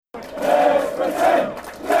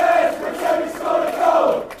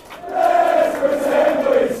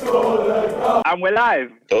And we're live.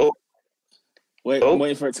 Oh. Wait, I'm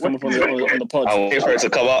waiting for it to come up on the pod. I'm waiting for it to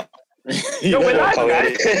come up. No, we're live,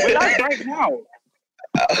 guys. We're live right now.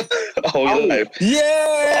 Oh, we're live. Yeah!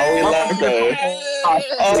 Oh, we're live, though. Oh,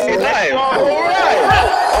 we're live.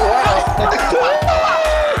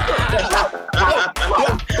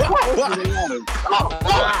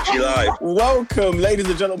 You're live. Welcome, ladies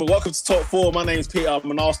and gentlemen. Welcome to Top 4. My name's Peter. I'm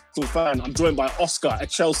an Arsenal fan. I'm joined by Oscar, a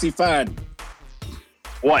Chelsea fan.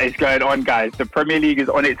 What is going on, guys? The Premier League is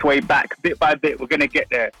on its way back. Bit by bit, we're going to get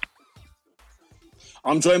there.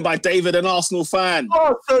 I'm joined by David, an Arsenal fan.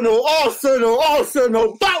 Arsenal.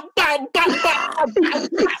 Bam, bam, bam, bam.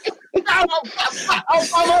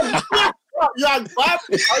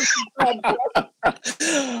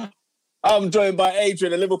 I'm joined by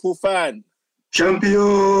Adrian, a Liverpool fan.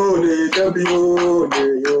 Champione.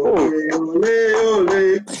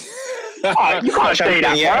 You can't say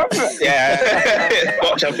that, bro. Yeah.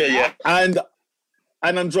 Not champion yet. And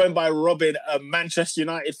I'm joined by Robin, a Manchester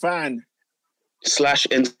United fan.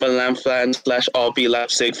 / Inter Milan fan / RB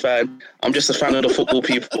Leipzig fan. I'm just a fan of the football,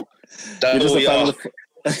 people. That's all we are. I'm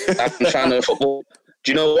a fan of the football.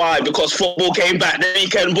 Do you know why? Because football came back the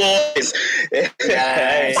weekend, boys.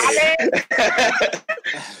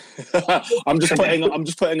 I'm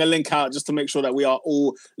just putting a link out just to make sure that we are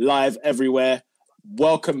all live everywhere.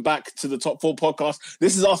 Welcome back to the Top 4 podcast.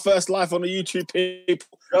 This is our first live on the YouTube, people.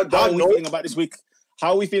 How are we feeling about this week?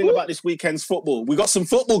 How are we feeling about this weekend's football? We got some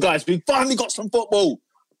football, guys. We finally got some football.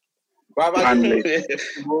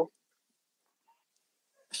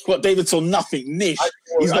 What, David saw nothing. Nish.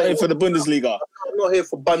 He's not here for the Bundesliga. I'm not here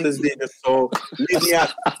for Bundesliga, so leave me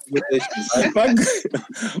out.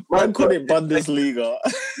 Man called it Bundesliga.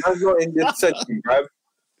 I'm not in this section, bruv.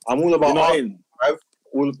 I'm all about Arsenal, bruv.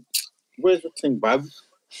 Where's the thing, bruv?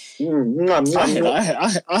 I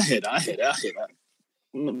hear that.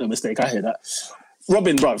 No mistake, I hear that.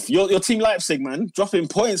 Robin, bruv, your team Leipzig, man, dropping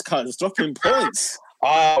points, cuz, dropping points.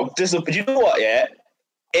 But you know what, yeah?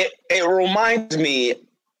 It reminds me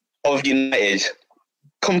of United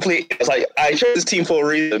completely. It's like, I chose this team for a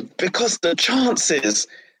reason, because the chances,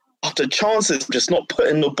 after chances, just not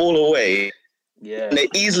putting the ball away, and they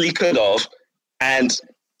easily could have, and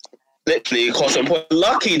literally cost them point.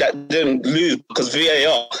 Lucky that they didn't lose, because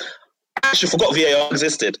VAR, I actually forgot VAR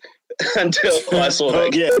existed until I saw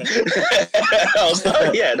that. I was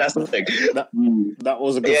like, yeah, that's the thing. That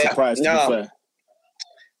was a good surprise, to be fair.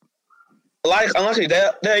 Like, unluckily,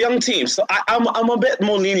 they're a young team, so I'm a bit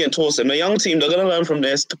more lenient towards them. They're a young team, they're going to learn from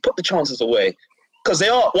this to put the chances away. Because they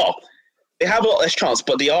have a lot less chance,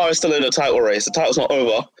 but they are still in the title race. The title's not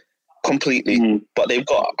over completely, but they've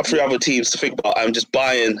got 3 other teams to think about. I'm just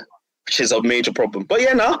buying, which is a major problem. But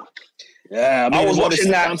yeah, I mean, I was watching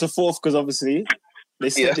that down to 4th because obviously they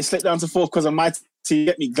slipped down to 4th because of my team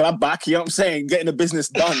get me Gladbach. You know what I'm saying? Getting the business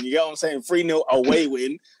done. You know what I'm saying? 3-0 away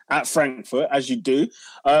win at Frankfurt, as you do.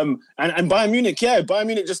 And Bayern Munich, Bayern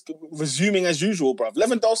Munich just resuming as usual, bruv.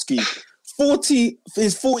 Lewandowski,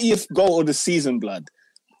 his 40th goal of the season, blood.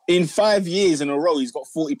 In 5 years in a row, he's got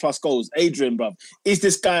 40 plus goals. Adrian, bruv, is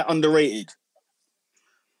this guy underrated?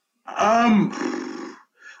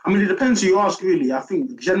 I mean, it depends who you ask, really. I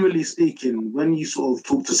think, generally speaking, when you sort of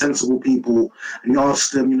talk to sensible people and you ask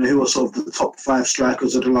them, who are sort of the top 5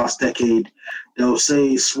 strikers of the last decade, they'll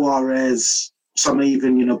say Suarez. Some may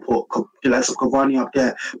even, put the likes of Cavani up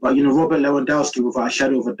there. But, Robert Lewandowski, without a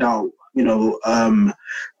shadow of a doubt,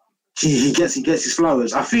 he gets his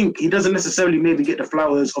flowers. I think he doesn't necessarily maybe get the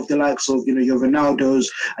flowers of the likes of, your Ronaldos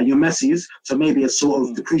and your Messis. So maybe it sort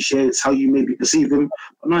of depreciates how you maybe perceive him.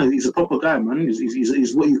 But no, he's a proper guy, man.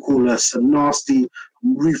 He's what you call a nasty,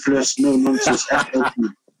 ruthless, no-nonsense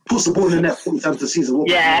puts the ball in the net 40 times a season. What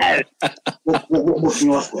can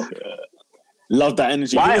you ask for? Love that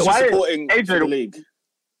energy. Why supporting the league?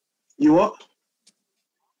 You what?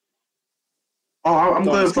 Oh, I'm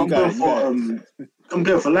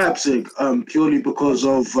going for Leipzig purely because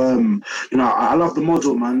of I love the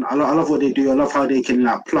model, man. I love what they do. I love how they can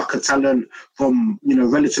pluck a talent from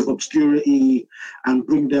relative obscurity and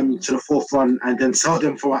bring them to the forefront and then sell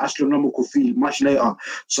them for an astronomical fee much later.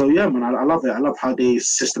 So yeah, man, I love it. I love how they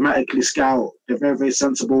systematically scout. They're very, very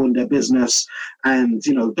sensible in their business, and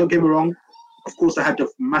don't get me wrong. Of course, they had the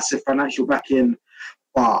massive financial backing,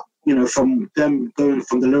 but from them going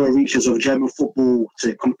from the lower reaches of German football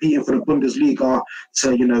to competing for the Bundesliga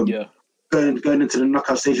to, going into the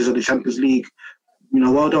knockout stages of the Champions League,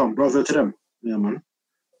 well done. Bravo to them. Yeah, man.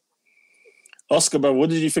 Oscar, bro,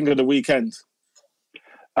 what did you think of the weekend?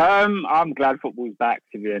 I'm glad football's back,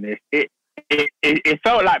 to be honest. It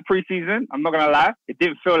felt like pre-season, I'm not going to lie. It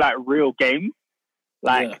didn't feel like real games.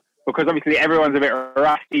 Because obviously everyone's a bit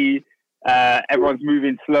rusty. Everyone's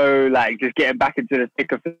moving slow, like just getting back into the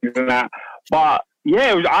thick of things and that. But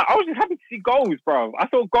yeah, I was just happy to see goals, bro. I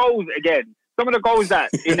saw goals again. Some of the goals that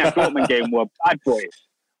in that Dortmund game were bad boy.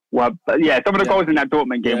 Some of the goals in that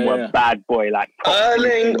Dortmund game were bad boy. Like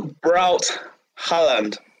Erling Braut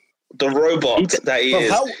Haaland, the robot that he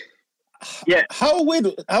is. How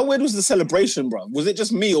weird was the celebration, bro? Was it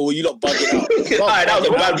just me, or were you not bugging out? That was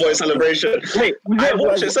a bad boy celebration. Wait, I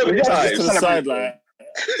watched it so many times. To the side, like,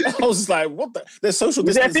 I was just like, what the? There's social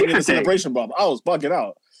distancing in the celebration, bro. I was bugging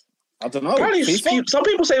out. I don't know. Some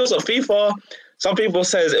people say it was a FIFA. Some people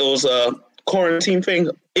says it was a quarantine thing.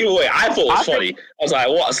 Either way, I thought it was funny. I was like,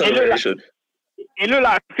 what a celebration. It looked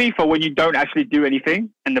like FIFA when you don't actually do anything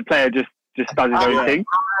and the player just does his own thing.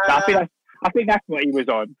 So I think that's what he was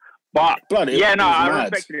on. But I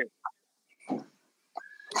respected it.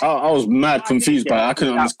 I was mad confused by it. I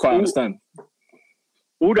couldn't quite understand.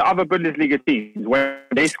 All the other Bundesliga teams, when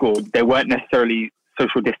they scored, they weren't necessarily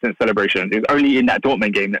social distance celebrations. It was only in that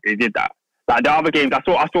Dortmund game that they did that. Like the other games, I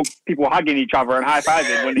saw people hugging each other and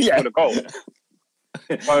high-fiving when they scored a goal.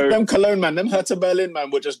 So, them Cologne, man, them Hertha Berlin, man,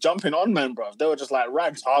 were just jumping on, man, bro. They were just like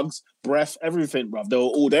rags, hugs, breath, everything, bro. They were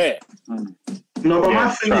all there. No, but my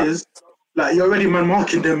thing is, like, you're already man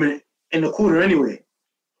marking them in the corner anyway.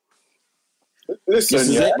 Listen, this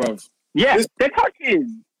is it, bro. Yeah, they're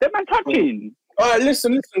touching. They're man touching. All right,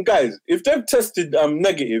 listen, guys. If they've tested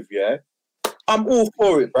negative, I'm all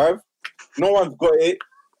for it, bro. No one's got it.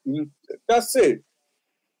 That's it.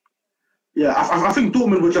 Yeah, I think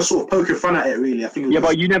Dortmund were just sort of poking fun at it, really. I think.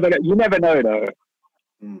 But you never know, though.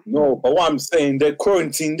 No, but what I'm saying, they're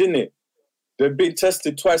quarantined, innit? They've been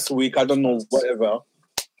tested twice a week. I don't know, whatever.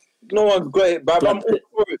 No one's got it, bruv. I'm all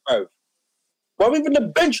for it, bruv. But even the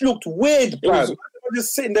bench looked weird, bruv. They were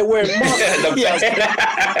just sitting there wearing masks.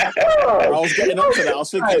 I was getting up to that. I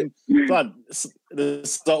was thinking, blood,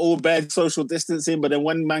 it's all bad social distancing, but then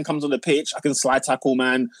when man comes on the pitch, I can slide tackle,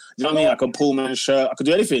 man. You know what I mean? I can pull man's shirt. I could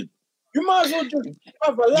do anything. You might as well just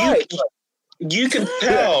have a life. You can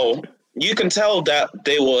tell. You can tell that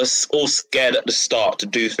they were all scared at the start to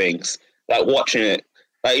do things. Like watching it.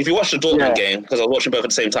 Like if you watch the Dortmund game, because I was watching both at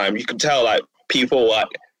the same time, you can tell like people were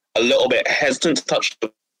a little bit hesitant to touch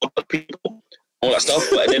the people, all that stuff.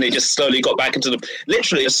 But then they just slowly got back into the.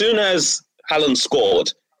 Literally, as soon as Haaland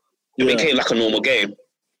scored, it became like a normal game.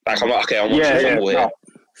 Like I'm like, okay, I'm watching football here.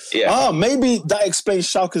 Yeah. Maybe that explains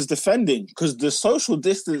Schalke's defending, because the social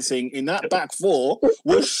distancing in that back four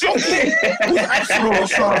was shocking.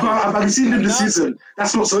 Have you seen them this season?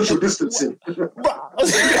 That's not social distancing. That's a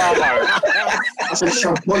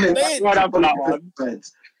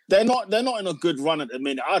shambolic. They're not in a good run at the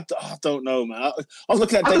minute. I don't know, man. I was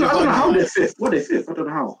looking at David. I don't know how they're fifth. What they're fifth? I don't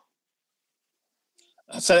know how.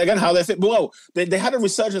 Say again, how they fit. Well, they had a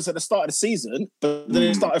resurgence at the start of the season, but then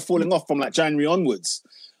it started falling off from like January onwards.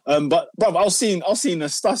 But bro, I was seeing a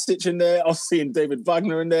Stasic in there. I was seeing David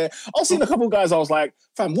Wagner in there. I was seeing a couple of guys. I was like,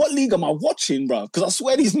 fam, what league am I watching, bro? Because I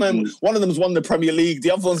swear these men, one of them's won the Premier League.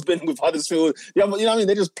 The other one's been with Huddersfield. The other, you know what I mean?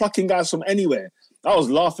 They're just plucking guys from anywhere. I was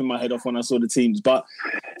laughing my head off when I saw the teams. But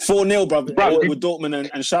 4-0, bro, with Dortmund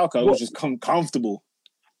and Schalke was just comfortable.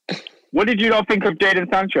 What did you not think of Jadon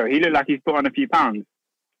Sancho? He looked like he's put on a few pounds.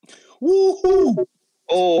 Woohoo!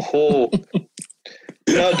 Oh,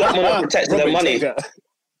 no, Dortmund are protecting their money.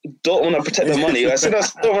 Dortmund are protecting their money. As soon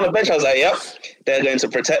as I saw him on the bench, I was like, "Yep, they're going to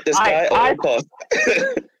protect this guy at all costs."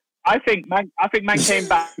 I think man came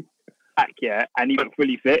back, and he looked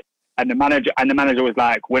fully fit. And the manager was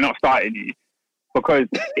like, "We're not starting you," because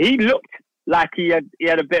he looked like he had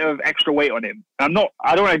a bit of extra weight on him. I don't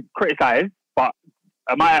want to criticize, but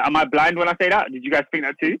am I blind when I say that? Did you guys think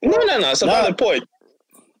that too? No. It's a valid point.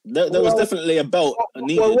 There was definitely a belt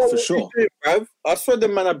needed for sure. I swear the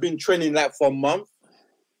man have been training that for a month.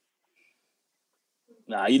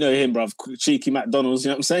 Nah, you know him, bruv. Cheeky McDonald's, you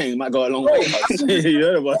know what I'm saying? He might go a long way. You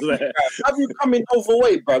know about that. Have you come in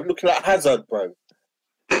overweight, bruv? Looking like Hazard, bruv.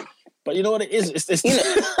 But you know what it is? It's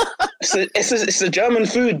a German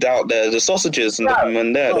food out there. The sausages and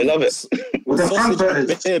there, they love it.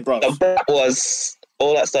 The brat was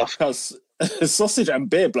all that stuff. Sausage and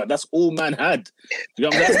beer, blood. That's all man had. You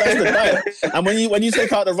know what I'm saying? That's the diet. And when you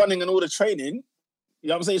take out the running and all the training, you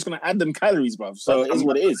know what I'm saying? It's going to add them calories, bruv. So it is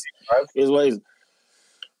what it is. It is what it is.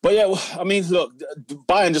 But yeah, I mean, look,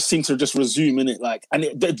 Bayern just seemed to just resume in it, like, and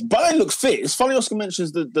Bayern looks fit. It's funny Oscar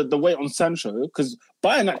mentions the weight on Sancho, because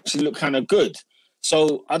Bayern actually look kind of good.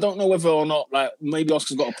 So I don't know whether or not, like, maybe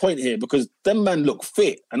Oscar's got a point here, because them men look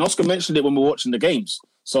fit, and Oscar mentioned it when we were watching the games.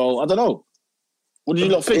 So I don't know. What do you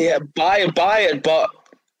lot think? Yeah, Bayern, but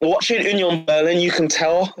watching Union Berlin, you can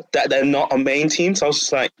tell that they're not a main team. So I was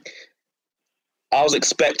just like, I was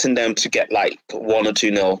expecting them to get like 1 or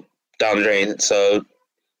 2-0 down the drain. So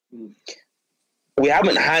we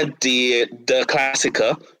haven't had the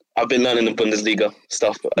Klassiker. I've been learning the Bundesliga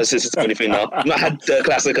stuff. This is the funny thing now. I've not had the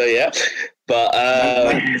Klassiker yet, but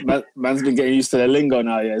man's been getting used to the lingo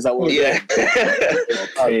now. Yeah, is that what? Yeah.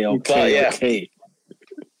 Okay.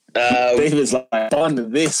 David's like,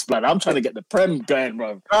 done this, man. I'm trying to get the Prem going,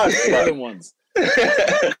 bro. Ones.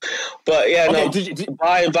 But yeah, okay, no.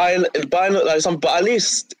 Bayern look like some, but at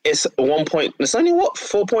least it's 1 point. It's only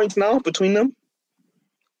 4 points now between them.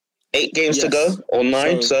 8 games to go, or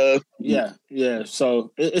 9. So yeah.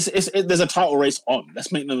 So there's a title race on.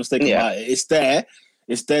 Let's make no mistake about it. It's there.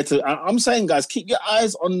 It's there to. I'm saying, guys, keep your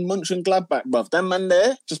eyes on Mönchengladbach, bruv. Them man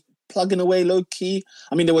there, just plugging away low key.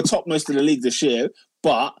 I mean, they were top most of the league this year,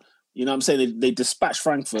 but you know what I'm saying, they dispatched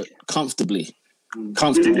Frankfurt comfortably. They've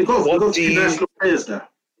got two nice little players there.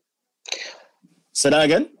 Say that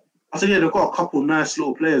again? I think they've got a couple nice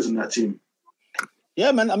little players in that team.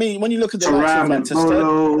 Yeah, man. I mean, when you look at the Thuram,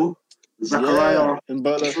 Bolo, Zakaria.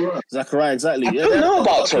 Zakaria, exactly. I don't know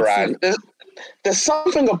about Thuram. There's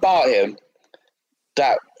something about him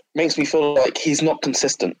that makes me feel like he's not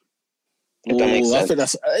consistent. If that makes sense. I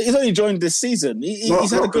think he's only joined this season.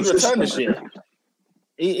 He's had a good return this year.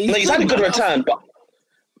 He's had a good return,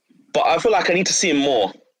 but I feel like I need to see him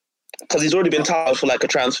more because he's already been touted for like a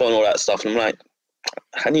transfer and all that stuff. And I'm like,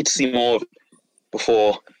 I need to see more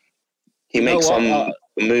before he makes some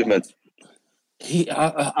movement.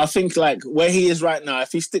 I think like where he is right now,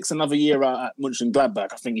 if he sticks another year out at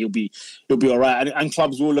Mönchengladbach, I think he'll be all right, and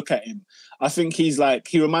clubs will look at him. I think he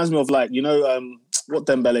reminds me of like, you know, what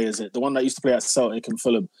Dembele is it? The one that used to play at Celtic and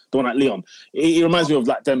Fulham, the one at Lyon. He reminds me of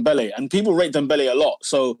like Dembele, and people rate Dembele a lot.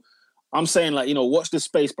 So I'm saying, like, you know, watch this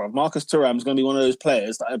space, bro. Marcus Thuram is going to be one of those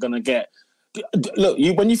players that are going to get. Look,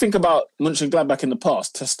 when you think about Mönchengladbach in the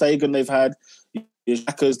past, Ter Stegen they've had,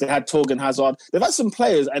 Xhaka, they had Torgan Hazard. They've had some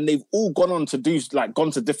players, and they've all gone on to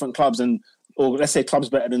gone to different clubs, or let's say clubs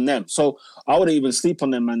better than them. So I wouldn't even sleep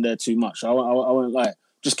on them man there too much. I wouldn't lie.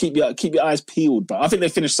 Just keep your eyes peeled, bro. I think they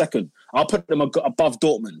finished second. I'll put them above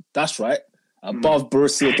Dortmund. That's right, above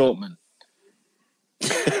Borussia Dortmund.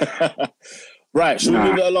 Right, should we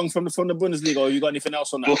move it along from the Bundesliga, or you got anything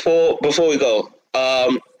else on that? Before we go,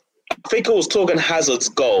 I think it was Torgan Hazard's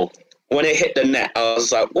goal. When it hit the net, I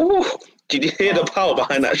was like, ooh, did you hear the power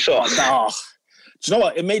behind that shot? Do you know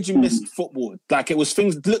what? It made you miss football. Like, it was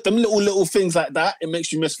things, them little things like that, it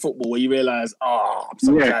makes you miss football where you realise, I'm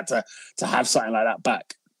so glad to have something like that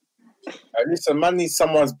back. Listen, man needs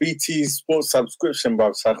someone's BT Sports subscription,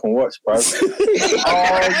 bruv, so I can watch, bruv.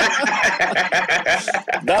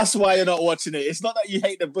 That's why you're not watching it. It's not that you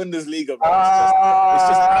hate the Bundesliga, bro. It's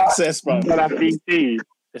just access, bro.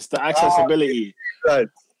 It's the accessibility.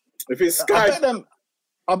 If it's Sky...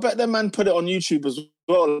 I bet them man put it on YouTube as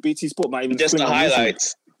well. BT Sport might even just the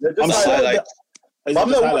highlights. I'm highlights. I'm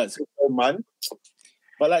not highlights, man.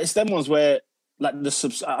 But like, it's them ones where like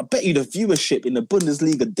I bet you the viewership in the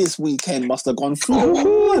Bundesliga this weekend must have gone through the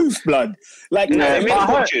roof, blood. Like, I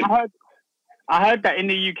heard that in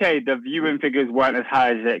the UK the viewing figures weren't as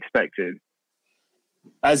high as they expected.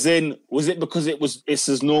 As in, was it because it's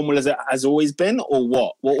as normal as it has always been, or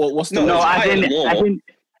what? What's the as in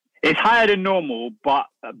it's higher than normal, but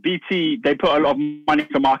BT, they put a lot of money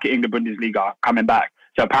into marketing the Bundesliga coming back.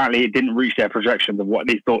 So apparently it didn't reach their projections of what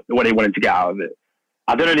they wanted to get out of it.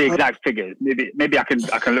 I don't know the exact figures. Maybe I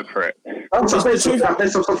can look for it. There's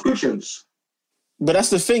some subscriptions. But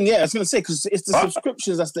that's the thing, yeah. I was going to say, because it's the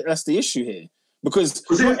subscriptions that's the issue here. Because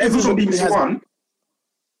it was on BBC One.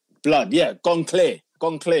 Blood, yeah, gone clear.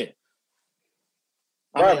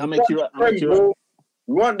 I'll make you right. We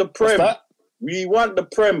want the Prem. We want the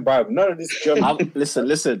Prem, bruv. None of this junk.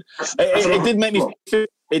 Listen. It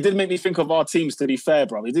did make me think of our teams, to be fair,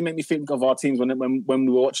 bro. It did make me think of our teams when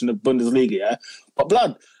we were watching the Bundesliga, yeah? But,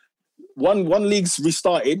 blood, one league's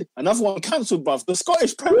restarted, another one cancelled, bruv. The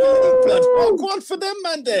Scottish Premier League, blood. Oh, go on for them,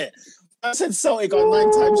 man, there. I said Celtic are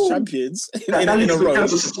 9 times champions in a row.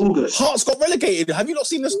 Hearts got relegated. Have you not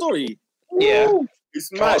seen the story? Yeah.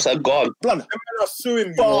 It's mad. Hearts gone. Blood. They're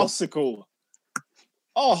suing farcical.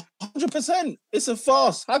 Oh, 100%. It's a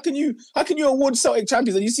farce. How can you award Celtic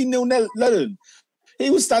champions? And you see Neil Lennon. He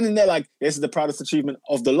was standing there like, this is the proudest achievement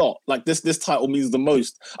of the lot. Like, this title means the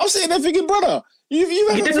most. I'm sitting there thinking, brother, you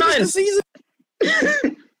haven't finished the season.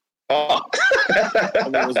 Oh.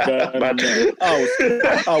 What was going on there?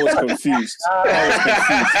 I was confused.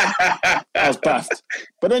 I was baffed.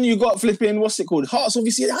 But then you got flipping, what's it called? Hearts,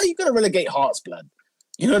 obviously. How are you going to relegate Hearts, blood?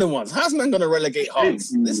 You know the ones. How's man going to relegate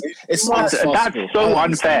Hearts? That's so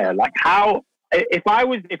unfair. Like, how if I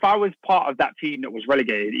was part of that team that was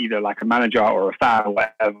relegated, either like a manager or a fan or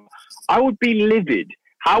whatever, I would be livid.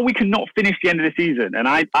 How we cannot finish the end of the season, and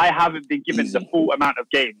I haven't been given the full amount of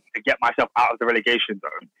games to get myself out of the relegation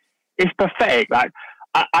zone. It's pathetic. Like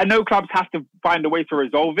I know clubs have to find a way to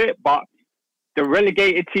resolve it, but the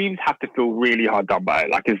relegated teams have to feel really hard done by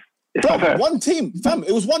it. Like it's not fair. One team, fam.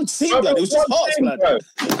 It was one team, lad. It was just Hearts, lad.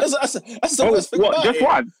 That's the worst thing about just it.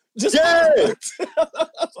 one. Just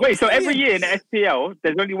Wait, so every year in the SPL,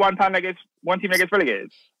 there's only one team that gets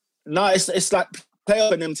relegated? No, it's like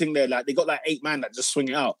playoff and them thing there. Like they got like 8 man that just swing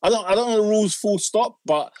it out. I don't know the rules full stop,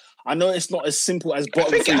 but I know it's not as simple as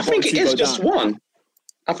bottom three. I think it is just one.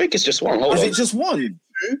 I think it's just one. Hold on. Is it just one?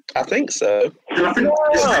 I think so. I think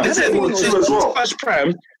it's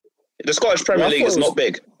the Scottish Premier League is not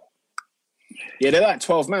big. Yeah, they're like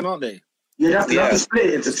 12 men, aren't they? Yeah, they have to split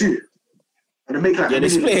it into 2. And they make like they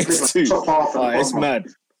split it into 2. Top half it's mad.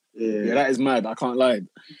 Yeah, that is mad. I can't lie.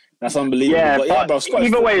 That's unbelievable. Yeah, bro,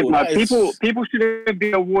 either way, people shouldn't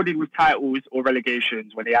be awarded with titles or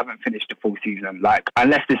relegations when they haven't finished the full season. Like,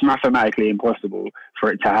 unless it's mathematically impossible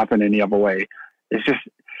for it to happen any other way. It's just,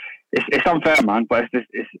 it's unfair, man. But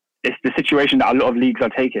it's the situation that a lot of leagues are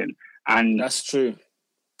taking, and that's true.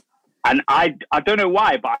 And I don't know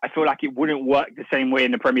why, but I feel like it wouldn't work the same way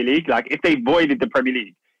in the Premier League. Like, if they voided the Premier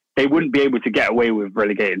League, they wouldn't be able to get away with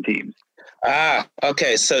relegating teams.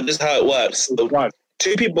 Okay. So this is how it works. So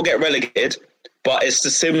 2 people get relegated, but it's the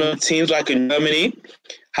similar teams like in Germany,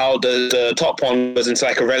 how the top one goes into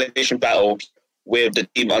like a relegation battle with the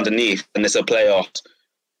team underneath, and it's a playoff.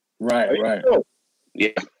 Right. Yeah.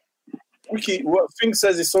 Wiki, what thing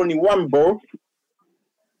says it's only one, bro?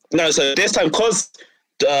 No, so this time, because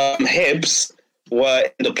Hibs were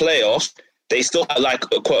in the playoffs, they still had like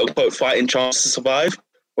a quote-unquote fighting chance to survive,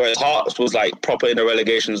 whereas Hearts was like proper in the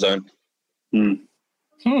relegation zone.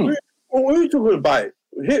 What are you talking about?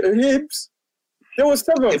 Hibs? There was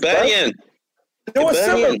 7. Hibernian. There was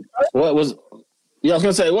 7. What was? Yeah, I was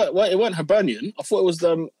gonna say what it wasn't Hibernian. I thought it was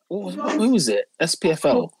who was it?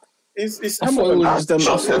 SPFL. It's I thought it was them.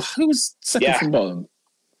 Who was second from bottom?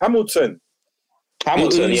 Hamilton.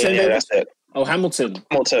 Yeah, that's it. Oh, Hamilton.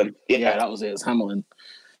 Yeah, that was it. It's Hamilton.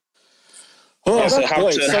 Oh, so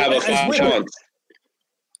Hamilton have a fighting chance.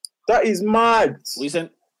 That is mad. What you saying?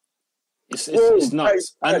 It's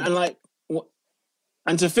nuts. And like,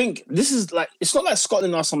 and to think this is like, it's not like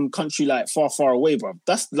Scotland are some country like far away, bro.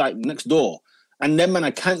 That's like next door. And them man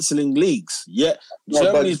are cancelling leagues. Yeah,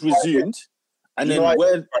 Germany's resumed, and then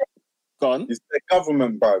where gone? It's the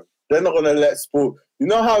government, bro. They're not gonna let sport. You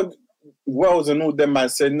know how Wales and all them man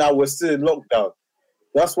said, "Now we're still in lockdown."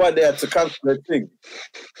 That's why they had to cancel their thing.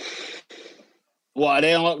 What, are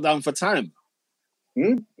they on lockdown for time?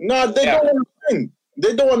 No, they don't want to thing.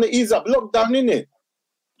 They don't want to ease up lockdown, innit?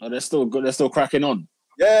 Oh, they're still good. They're still cracking on.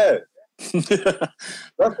 Yeah.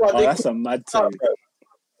 That's why that's a mad thing.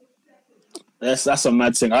 That's a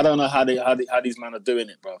mad thing. I don't know how these men are doing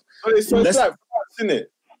it, bro. So it's like France, innit?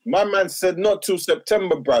 My man said not till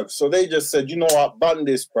September, bruv. So they just said, you know what, ban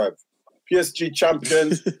this, bruv. PSG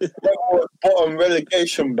champions, bottom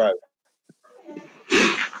relegation, bruv.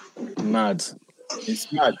 Mad.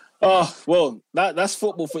 It's mad. Oh well, that's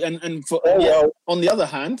football for on the other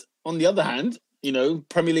hand, you know,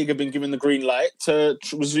 Premier League have been given the green light to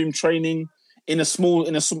resume training in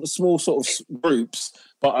small sort of groups.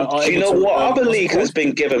 But do you know what other league has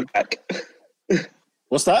been given back?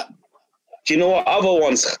 What's that? Do you know what other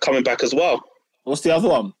one's coming back as well? What's the other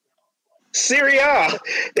one? Serie A.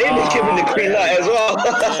 They've been given the green light as well.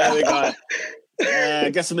 There we go.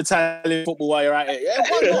 Get some Italian football while you're at it. Yeah,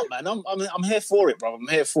 why not, man? I'm here for it, bro. I'm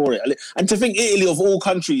here for it. And to think Italy of all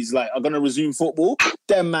countries like are going to resume football,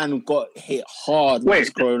 them man got hit hard with this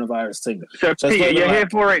coronavirus thing. So Peter, you're here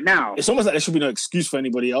for it now. It's almost like there should be no excuse for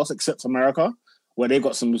anybody else except America, where they've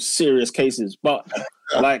got some serious cases. But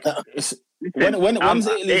like, it's, when's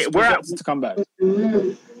Italy projected to come back?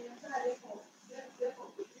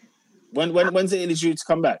 When's Italy due to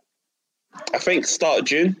come back? I think start of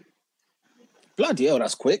June. Bloody hell,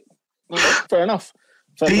 that's quick. Fair enough.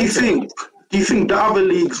 Do you think the other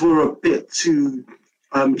leagues were a bit too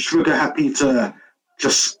trigger happy to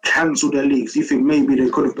just cancel their leagues? Do you think maybe they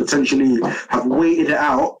could have potentially have waited it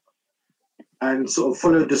out and sort of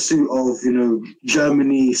followed the suit of, you know,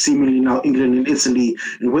 Germany, seemingly now England and Italy,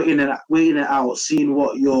 and waiting it out, seeing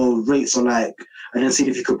what your rates are like, and then seeing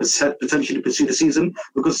if you could potentially pursue the season?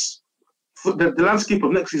 Because the landscape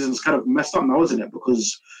of next season is kind of messed up now, isn't it?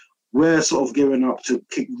 Because we're sort of gearing up to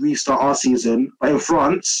restart our season. But in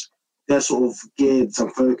France, they're sort of geared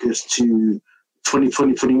and focused to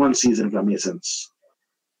 2020-21 season, if that makes sense.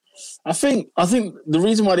 I think the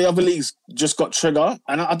reason why the other leagues just got trigger,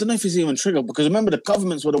 and I don't know if it's even trigger, because remember the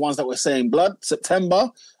governments were the ones that were saying blood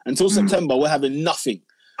September until September we're having nothing.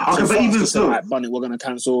 Okay, but even so, right, Bunny, we're going to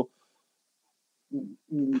cancel.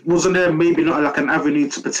 Wasn't there maybe not like an avenue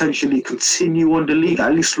to potentially continue on the league?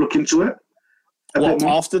 At least look into it. What,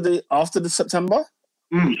 after the September?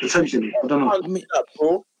 Potentially, I don't know. I mean,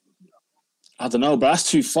 I don't know, but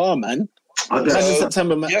that's too far, man.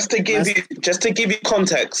 September, man. Just to give you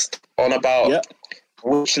context on about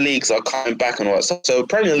which leagues are coming back and what. So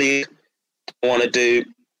Premier League want to do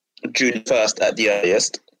June 1st at the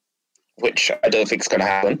earliest, which I don't think is going to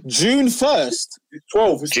happen. June 1st? It's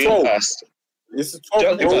 12. It's June 12. 1st. It's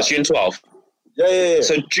 12. June 12th. Yeah.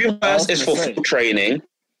 So June 1st is for full training,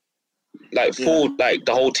 like the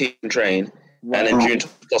whole team train, and then June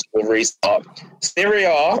 12th will restart. Serie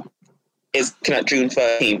A is looking at June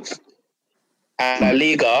 13th, and La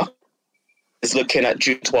Liga is looking at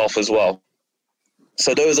June 12th as well.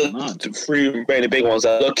 So those are the three really big ones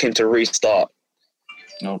that are looking to restart.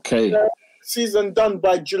 Okay. Season done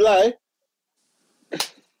by July.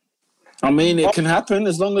 I mean, it can happen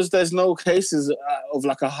as long as there's no cases of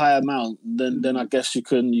like a high amount. Then I guess you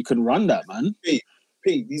can run that, man.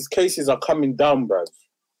 Pete, these cases are coming down, bro.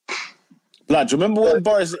 Blood, do you remember when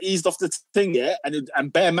Boris eased off the thing,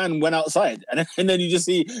 and Bear Man went outside, and then you just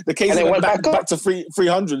see the cases went back to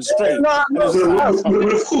 300 straight.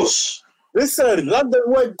 Of course. Listen, London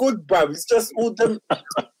went good, bro. It's just all them.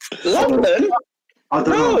 London? I don't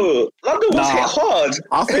know. London was hit hard.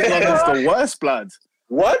 I think London's the worst, blood.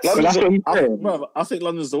 What? I think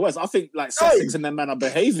London's the worst. I think like Sussex and them man are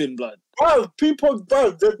behaving, blood. Bro,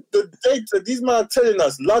 the data, these men are telling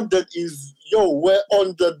us London is, we're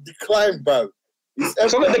on the decline, bro.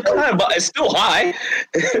 It's on the decline, but it's still high.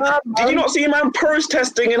 Did you not see man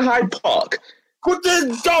protesting in Hyde Park? Put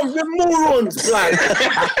this down, the morons, blood.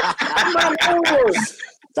 Morons.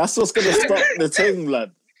 That's what's going to stop the thing,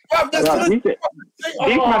 blood. These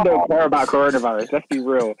men don't care about coronavirus. Let's be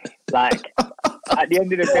real. Like, at the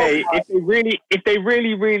end of the day, if they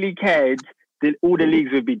really cared, then all the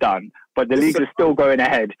leagues would be done. But the leagues are still going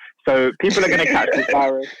ahead. So people are going to catch this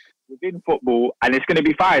virus within football, and it's going to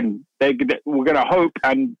be fine. We're going to hope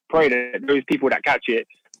and pray that those people that catch it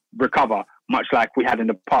recover, much like we had in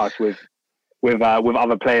the past with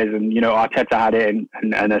other players. And Arteta had it,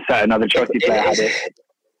 and a certain other Chelsea player had it.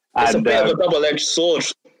 It's a bit of a double-edged sword,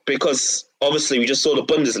 because obviously we just saw the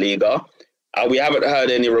Bundesliga. We haven't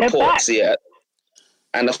heard any reports yet.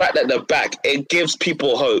 And the fact that they're back, it gives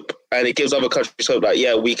people hope, and it gives other countries hope that,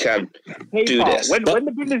 we can do this. When the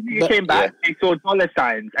Bundesliga came back, they saw dollar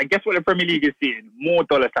signs. And guess what the Premier League is seeing? More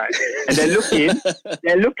dollar signs. And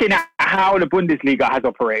they're looking at how the Bundesliga has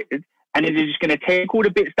operated, and then they're just going to take all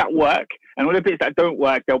the bits that work and all the bits that don't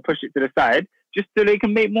work, they'll push it to the side just so they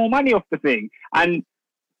can make more money off the thing. And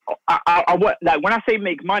when I say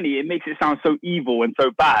make money, it makes it sound so evil and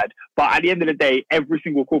so bad. But at the end of the day, every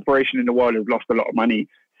single corporation in the world has lost a lot of money.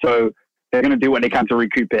 So they're going to do what they can to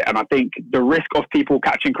recoup it. And I think the risk of people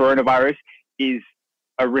catching coronavirus is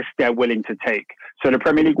a risk they're willing to take. So the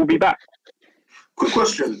Premier League will be back. Quick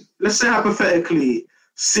question. Let's say hypothetically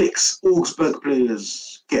 6 Augsburg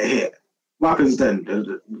players get hit. What happens then?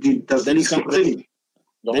 Does the league continue?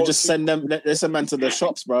 They just send them to the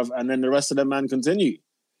shops, bruv, and then the rest of them man continue.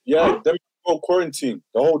 Yeah, them go quarantine,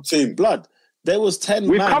 the whole team. Blood. There was 10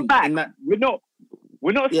 We've man come back. in that. We're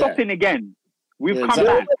not stopping again. We've come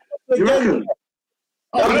exactly. back. You reckon?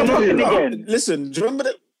 Again. Listen, do you remember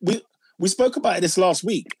that we spoke about this last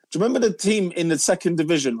week? Do you remember the team in the second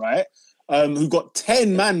division, right? Who got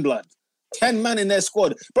 10 man, blood? 10 man in their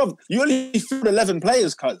squad. Bro, you only filled 11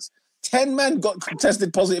 players, cuz. 10 men got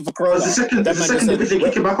tested positive for corona. The second division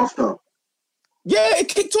kicking back off though? Yeah, it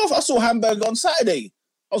kicked off. I saw Hamburg on Saturday.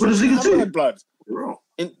 I was watching Hamburg, blood.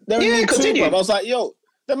 Continue. I was like,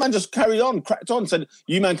 that man just carried on, cracked on, said,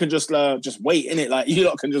 you man can just wait, innit? Like, you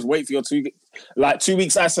lot can just wait for your 2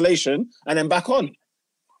 weeks isolation and then back on.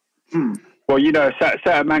 Well,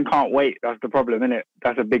 certain man can't wait. That's the problem, innit?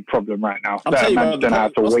 That's a big problem right now. Certain man don't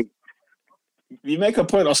have to wait. You make a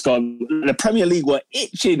point, Oscar. The Premier League were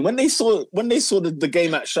itching when they saw the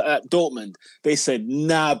game at Dortmund. They said,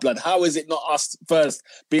 "Nah, blood. How is it not us first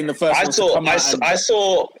being the first?" I saw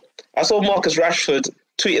Marcus Rashford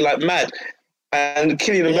tweeting like mad, and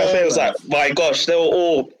Kylian Mbappe was like, "My gosh, they were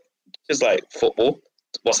all just like football.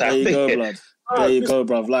 What's happening?" There you go, blood. There you go,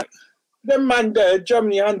 bruv. Like them man there,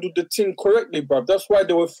 Germany handled the team correctly, bruv. That's why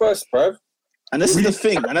they were first, bruv. And this is the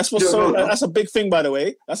thing, and that's that's a big thing, by the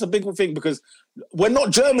way. That's a big thing because we're not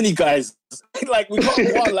Germany, guys. Like we got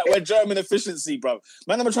one, like we're German efficiency, bro.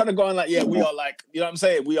 Man, I'm trying to go on like, we are like, you know what I'm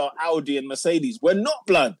saying? We are Audi and Mercedes. We're not,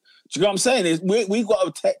 blood. Do you know what I'm saying? We've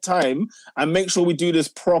got to take time and make sure we do this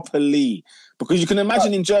properly. Because you can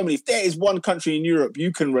imagine in Germany, if there is one country in Europe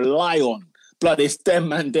you can rely on, blood, it's them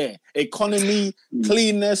man there. Economy,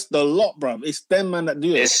 cleanness, the lot, bruv. It's them man that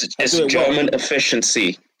do it. It's German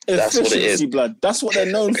efficiency. That's what it is. Blood. That's what they're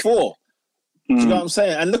known for. Do you know what I'm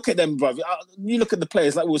saying? And look at them, bruv. You look at the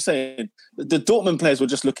players, like we were saying, the Dortmund players were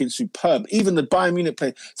just looking superb. Even the Bayern Munich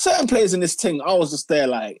players, certain players in this thing, I was just there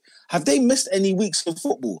like, have they missed any weeks of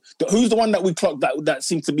football? Who's the one that we clocked that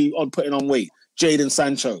seemed to be putting on weight? Jadon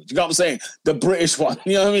Sancho. Do you know what I'm saying? The British one.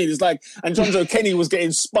 You know what I mean? It's like, and John Joe Kenny was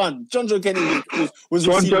getting spun. John Joe Kenny was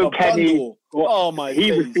receiving a bundle. Oh my!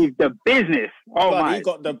 He received the business. Oh my! He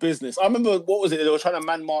got the business. I remember what was it? They were trying to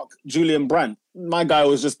man mark Julian Brandt. My guy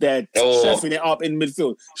was just there chefing it up in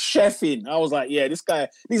midfield. Chefing. I was like, yeah, these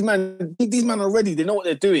men are ready. They know what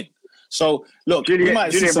they're doing. So look, Julian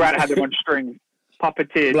Brandt had them on strings.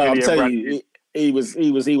 Puppeteer. Like, I'm telling you, he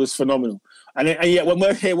was phenomenal. And yet, when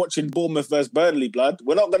we're here watching Bournemouth versus Burnley, blood,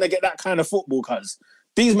 we're not going to get that kind of football, cuz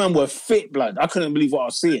these men were fit, blood. I couldn't believe what I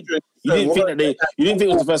was seeing. You didn't think it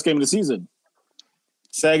was the first game of the season?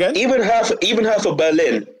 Say again? Even her for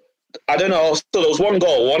Berlin, I don't know. So there was one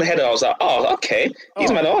goal, one header. I was like, oh, okay,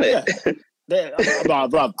 these men are on it.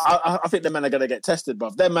 Bruv, I think them men are going to get tested,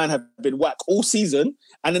 bruv. Them men have been whacked all season,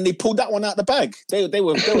 and then they pulled that one out the bag. They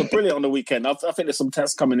were brilliant on the weekend. I think there's some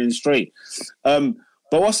tests coming in straight. But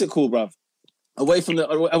what's it called, bruv? Away from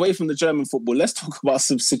the German football, let's talk about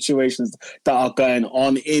some situations that are going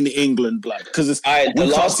on in England, blood. Because the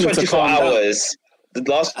last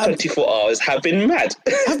 24 hours have been mad.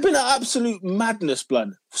 Have been an absolute madness,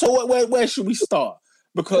 blood. So where should we start?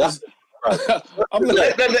 Because I'm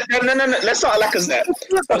looking. No. Let's start at Lacazette.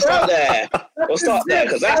 We'll start there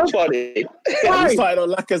because that's funny. We started on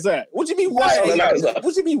Lacazette. What do you mean why?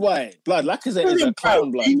 What do you mean why? Blood, Lacazette is a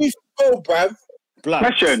clown, blood. He needs to go, bruv.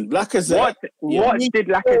 Question: Lacazette. What did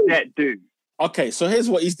Lacazette do? Okay, so here's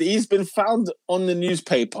what he's been found on the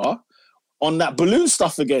newspaper on that balloon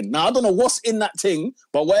stuff again. Now I don't know what's in that thing,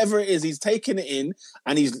 but whatever it is, he's taking it in,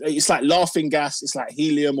 and it's like laughing gas, it's like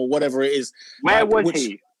helium or whatever it is. Where was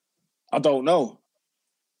he? I don't know.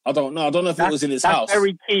 I don't know if it was in his house. That's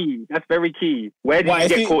very key. Where did he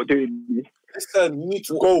get caught doing this? Listen, you need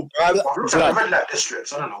to go, bruv. I red light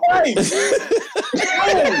districts. I don't know. Hey.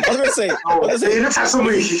 I was gonna say. He looks like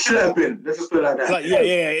somebody he should have been. Let's just put it like that. Like,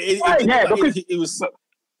 yeah. Because he was.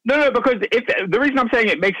 No, because if the reason I'm saying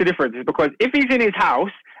it makes a difference is because if he's in his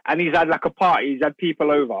house and he's had like a party, he's had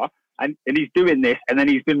people over, and he's doing this, and then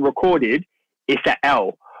he's been recorded, it's an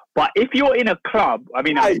L. But if you're in a club, I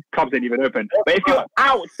mean, clubs ain't even open. But if you're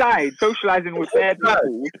outside socializing with bare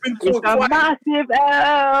people, it's a massive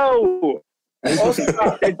L. Either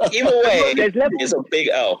way, it's a big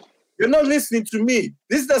L. You're not listening to me.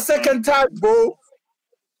 This is the second time, bro.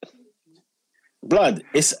 Blood,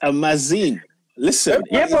 it's a mazine. Listen,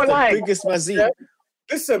 but like, biggest mazine.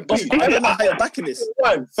 Listen, I don't know how you're backing this.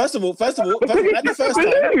 First of all,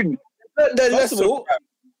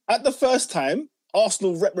 at the first time,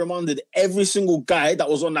 Arsenal reprimanded every single guy that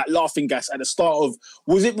was on that laughing gas at the start of,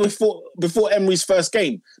 was it before Emery's first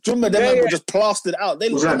game? Do you remember them were just plastered out? They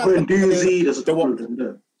looked like they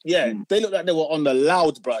looked like they were on the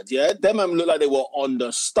loud, bruv. Yeah, them man looked like they were on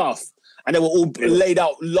the stuff, and they were all laid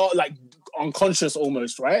out like unconscious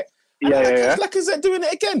almost, right? And Lacazette doing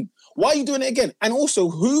it again. Why are you doing it again? And also,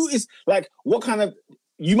 who is like, what kind of?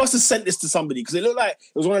 You must have sent this to somebody because it looked like it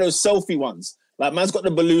was one of those selfie ones. Like, man's got the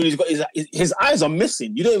balloon, he's got his eyes are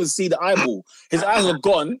missing. You don't even see the eyeball. His eyes are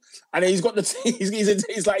gone, and then he's got the thing, he's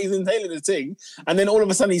inhaling the thing, and then all of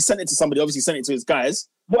a sudden he sent it to somebody, obviously sent it to his guys.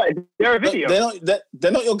 What, is there a video?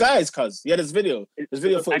 They're not your guys, cuz. Yeah, there's video. There's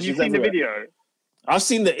video footage. Have you seen the video? I've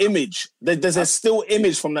seen the image. There's a still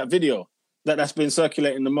image from that video that's been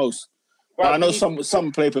circulating the most. But I know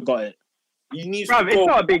some paper got it. It's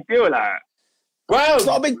not a big deal, like. Wow, it's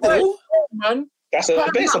not a big deal, man. It's a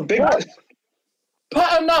big deal.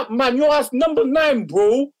 Pattern up, man. You're at number 9,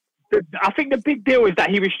 bro. I think the big deal is that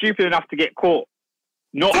he was stupid enough to get caught.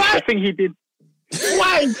 Not the thing he did.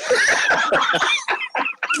 Why?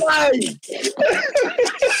 Why?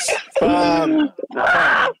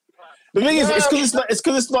 The thing is, it's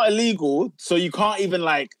because it's not illegal, so you can't even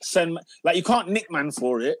you can't nick man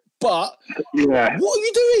for it. But what are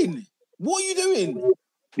you doing? What are you doing?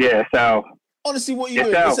 Yeah, so. Honestly, what are you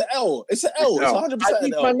doing? It's an L. It's an L. It's 100% I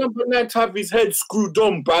think my number 9 to have his head screwed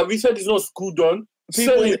on, bruv. He said he's not screwed on.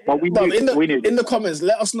 In the comments,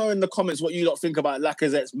 let us know in the comments what you lot think about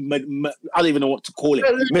Lacazette's. I don't even know what to call it.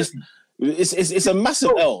 It's a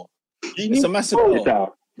massive L. It's a massive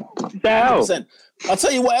L. 100%. I'll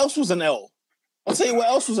tell you what else was an L. On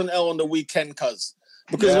the weekend, cuz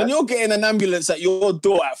Because when you're getting an ambulance at your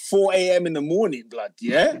door at 4 a.m. in the morning, blood,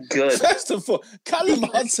 yeah? Good. First of all, Callum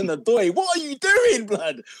Hudson-Odoi, what are you doing,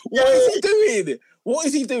 blood? What is he doing? What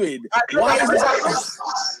is he doing? Why is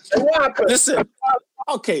that? What happened? Listen,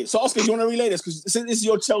 okay, so Oscar, do you want to relay this? Because since this is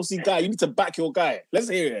your Chelsea guy, you need to back your guy. Let's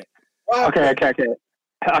hear it. Okay.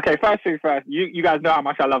 First things first. You guys know how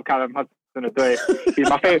much I love Callum Hudson-Odoi. He's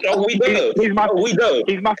my favorite. No, we do. He's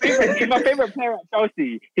my favorite. He's my favorite player at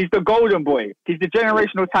Chelsea. He's the golden boy. He's the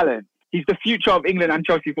generational talent. He's the future of England and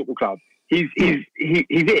Chelsea Football Club. He's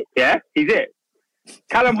it. Yeah, he's it.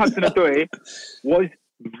 Callum Hudson-Odoi was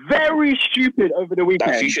very stupid over the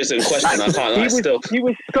weekend. That future's in question. I can't lie. Still, he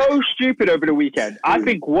was so stupid over the weekend. I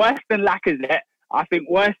think worse than Lacazette. I think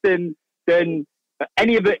worse than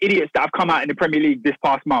any of the idiots that have come out in the Premier League this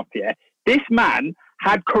past month. Yeah, this man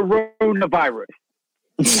had coronavirus.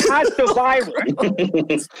 He had the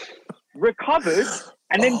virus, recovered,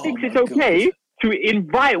 and then thinks it's okay to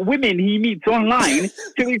invite women he meets online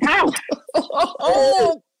to his house.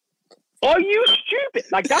 Are you stupid?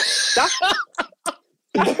 Like that's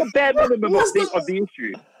the bare minimum of the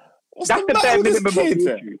issue. That's the bare minimum of the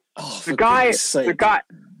issue. The guy,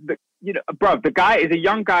 the guy is a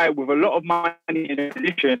young guy with a lot of money in a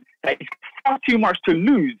position that he's far too much to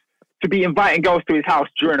lose to be inviting girls to his house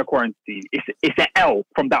during a quarantine. It's an L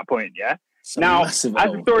from that point, yeah? Now, as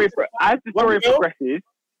the story progresses,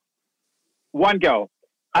 one girl.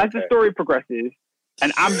 As the story progresses,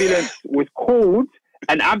 an ambulance was called.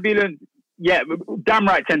 Yeah, damn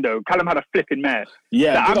right, Tendo. Callum had a flipping mare.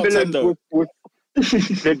 Yeah, the ambulance was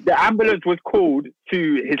the ambulance was called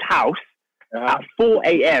to his house at 4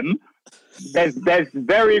 a.m. There's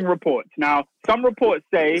varying reports. Now, some reports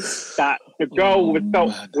say that the girl was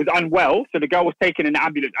unwell, so the girl was taken in the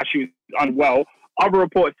ambulance as she was unwell. Other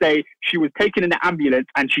reports say she was taken in the ambulance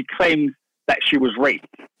and she claims that she was raped.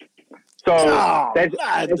 So there's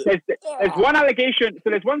one allegation. So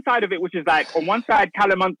there's one side of it which is like, on one side,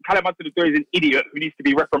 Callum Hudson-Odoi is an idiot who needs to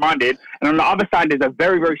be reprimanded, and on the other side, there's a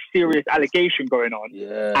very, very serious allegation going on.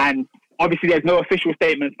 Yeah. And obviously, there's no official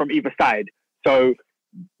statements from either side. So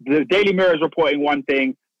the Daily Mirror is reporting one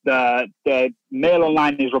thing, the Mail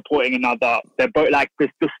Online is reporting another. They're both like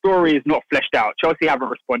the story is not fleshed out. Chelsea haven't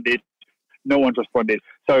responded. No one's responded.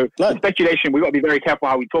 So the speculation, we've got to be very careful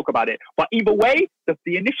how we talk about it. But either way,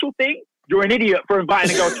 the initial thing, you're an idiot for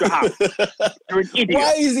inviting a girl to your house. You're an idiot.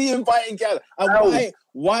 Why is he inviting girls? And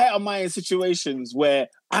why am I in situations where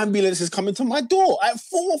ambulances coming to my door at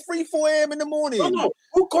 4 a.m. in the morning? No.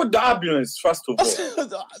 Who called the ambulance, first of all?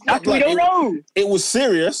 We don't know. It was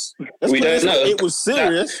serious. We don't know. It was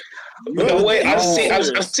serious. No, wait, I've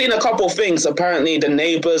seen a couple of things. Apparently, the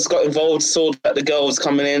neighbours got involved, saw that the girl was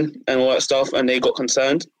coming in and all that stuff, and they got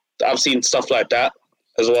concerned. I've seen stuff like that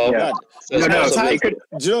as well. Yeah. At a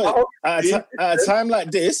time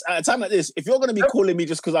like this, if you're going to be calling me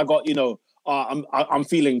just because I got, I'm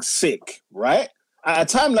feeling sick, right? At a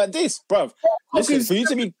time like this, bruv, listen, for you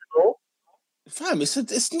to be, fam,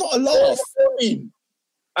 it's not a laugh.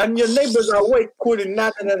 And your neighbours are awake calling, nah.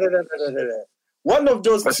 One of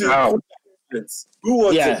those two. Who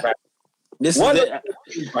was it,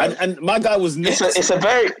 man? And my guy was next. It's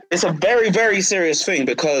a very, very serious thing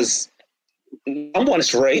because number one,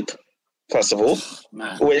 it's rape, first of all,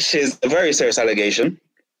 which is a very serious allegation.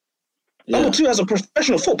 Number two, as a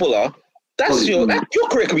professional footballer, your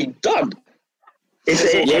career can be done. It's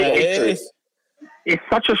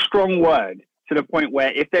such a strong word to the point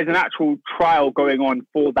where if there's an actual trial going on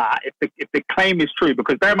for that, if the claim is true,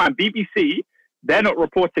 because bear in mind, BBC, they're not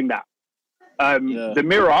reporting that. The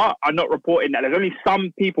Mirror are not reporting that. There's only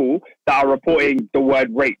some people that are reporting the word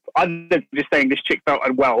rape. Others just saying this chick felt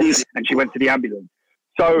unwell and she went to the ambulance.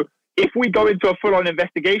 So if we go into a full-on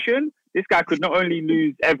investigation, this guy could not only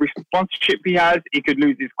lose every sponsorship he has, he could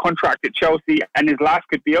lose his contract at Chelsea, and his life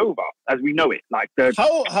could be over as we know it. Like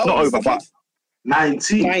how not over, but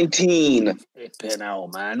 19. 19. Flipping hell,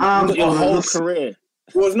 man. You got your whole career.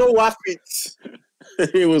 There was no worth it.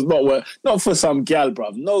 It was not for some gal,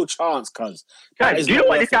 bruv. No chance, cuz. Guys, do you know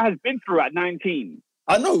what this guy has been through at 19?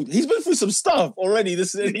 I know he's been through some stuff already.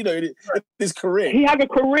 This is, in his career. He has a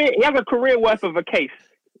career worth of a case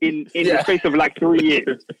in the space of like 3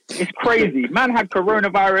 years. It's crazy. Man had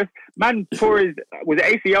coronavirus. Man tore his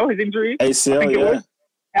ACL, his injury. ACL, I think it was.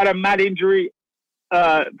 Had a mad injury.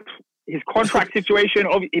 His contract situation.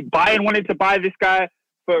 Bayern wanted to buy this guy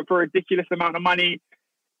for a ridiculous amount of money.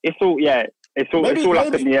 It's all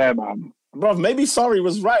up in the air, man. Bro, maybe Sorry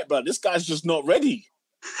was right, bro. This guy's just not ready.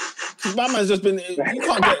 My man's just been. You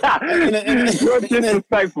can't get. You're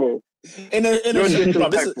disrespectful. In a You're this is,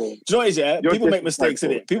 disrespectful. Joyce, yeah. You're People make mistakes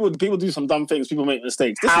in it. disrespectful. People do some dumb things. People make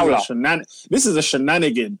mistakes. This Howler. This is a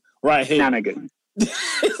shenanigan right here. Shenanigans.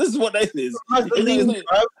 This is what this is.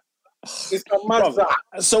 It's a mad Bro,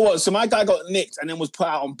 fact. so what? So my guy got nicked and then was put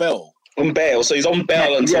out on bail. On bail, so he's on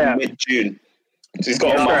bail until Yeah. mid-June. So he's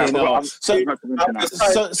got Yeah, a fair month. no. enough. So- I'm not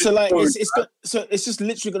convinced now. So like it's just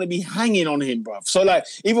literally going to be hanging on him, bruv. So like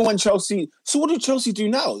even when Chelsea, so what do Chelsea do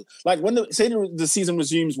now? Like when the season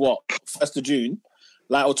resumes, what 1st of June,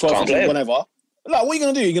 like or 12th Can't of play June, him. whatever. Like what are you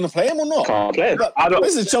going to do? You going to play him or not? Can't play him. Look, I don't-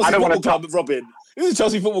 this is Chelsea I don't wanna Football Club, Robin. This is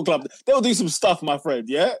Chelsea Football Club. They'll do some stuff, my friend.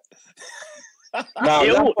 Yeah. Now,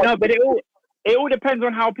 But it all depends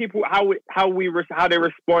on how people how they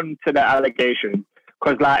respond to the allegation.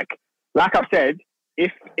 Because like I've said,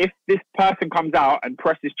 if this person comes out and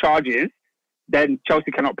presses charges, then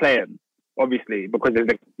Chelsea cannot play him, obviously, because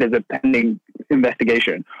there's a pending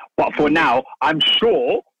investigation. But for now, I'm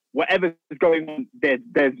sure whatever's going on,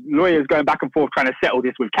 there's lawyers going back and forth trying to settle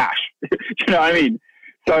this with cash. Do you know what I mean?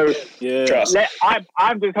 So Yeah. Trust.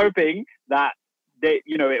 I'm just hoping that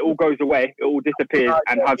it all goes away, it all disappears,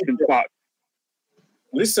 and Hudson starts.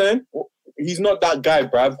 listen, he's not that guy,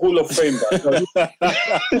 bruv. Hall of Fame, bruv.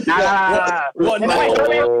 What Let's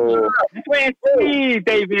now? wait and see,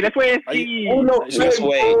 David. Let's wait and Are see. Hall of Just Fame,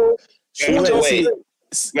 wait. bro. We have to Chelsea- wait.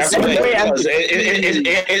 We have to wait because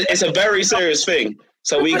it's a very serious thing.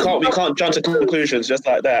 So we can't jump to conclusions just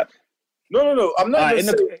like that. No. I'm not Alright,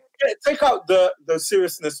 even saying, take out the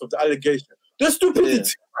seriousness of the allegation. The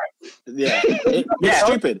stupidity. Yeah. It's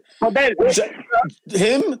stupid. But then,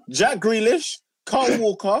 Him, Jack Grealish, Carl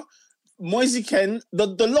Walker, Moise Ken, the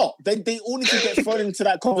lot. They all need to get thrown into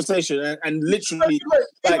that conversation and literally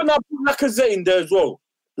Even I put Lacazette in there as well.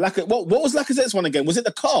 like what was Lacazette's one again? Was it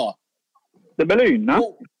the car? the balloon,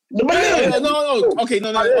 no? The balloon. No. Okay,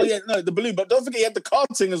 no. Oh yeah, no, the balloon. But don't forget, he had the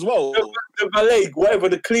karting as well. The valet, whatever,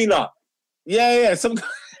 the cleaner. Yeah. Some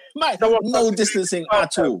mate, no distancing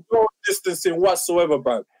at all. No distancing whatsoever,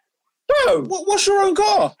 bro. Bro, What's your own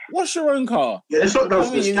car? What's your own car? Yeah, it's not that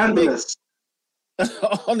I mean, scandalous.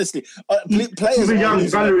 Honestly, players. Even young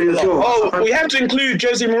Valerie as well. Oh, we have to include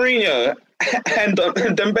Jose Mourinho and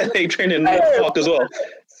Dembele training in the park as well.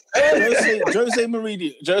 Jose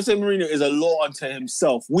Mourinho is a law unto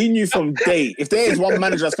himself. We knew from day if there is one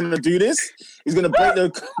manager that's going to do this, he's going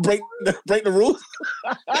to break the rules.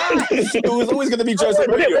 It was always going to be Jose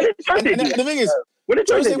Mourinho. And the thing is, What did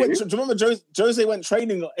Jose Jose went. do? Do you remember Jose went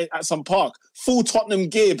training at some park, full Tottenham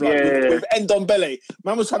gear, bro, Yeah. with Ndombele.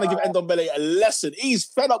 Man was trying to give Ndombele a lesson. He's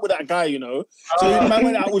fed up with that guy, So man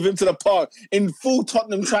went out with him to the park in full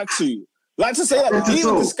Tottenham tracksuit. Like to say that he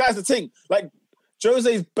even disguised the thing. Like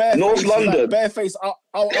Jose's bare North face, London. like, bare face.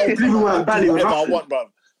 I'll Even wear a belly do with whatever I nothing. want, bro.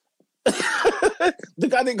 The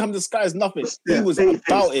guy didn't come disguised nothing. He Yeah, was face,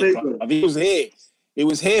 about face, it, face, bro. He was here. He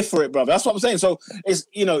was here for it, bro. That's what I'm saying. So it's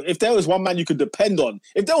if there was one man you could depend on,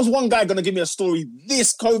 if there was one guy gonna give me a story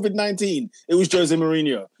this COVID-19, it was Jose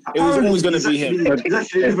Mourinho. It was always gonna be him. He's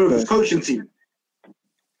actually living with his coaching team.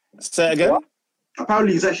 Say it again.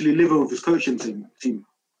 Apparently, he's actually living with his coaching team.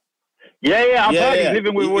 Yeah, I've heard Yeah. he's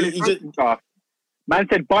living with all his He friends and stuff. Man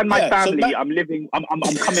said, "Bun my Yeah, so family. man- I'm living. I'm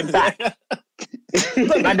coming back."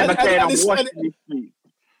 Man never saying I'm washing these streets.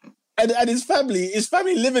 And his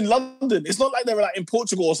family live in London. It's not like they were like in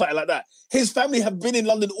Portugal or something like that. His family have been in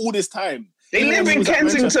London all this time. They Even live when he in was at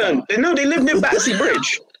Kensington. Manchester. They live near Battersea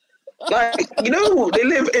Bridge. They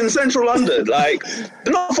live in central London. Like,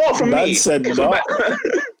 they're not far from Man me. said,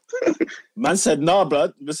 Man said, "Nah,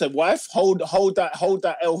 blood." Man said, "Wife, hold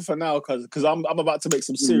that L for now, because I'm about to make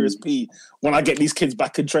some serious pee when I get these kids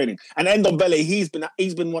back in training." And Ndombele, he's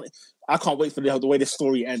been one. I can't wait for the way this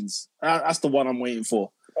story ends. That's the one I'm waiting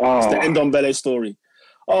for. It's the Ndombele story.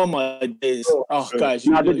 Oh my days! Oh guys,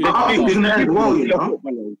 Nah, I think it's going to end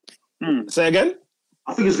well, say again.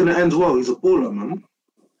 I think it's going to end well. He's a baller, man.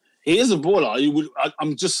 He is a baller.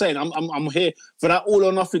 I'm just saying. I'm here for that all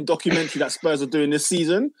or nothing documentary that Spurs are doing this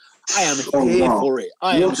season. I am here for it.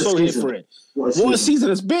 I am so here for it. What a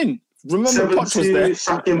season it's been. Remember, Poch was there.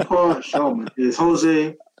 Sacking Poch. Oh my days.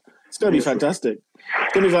 Jose. It's gonna be fantastic.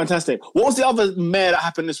 It's gonna be fantastic. What was the other mayor that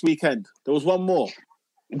happened this weekend? There was one more.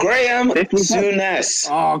 Graham Souness.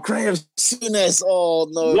 Oh, Graham Souness. Oh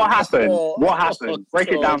no. What happened? Oh, What happened? oh, Break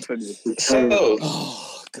it God. down for me. So,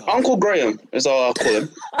 Oh God. Uncle Graham is all I'll call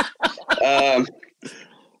him.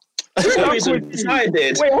 For some reason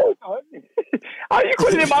decided. Wait, hold on. Are you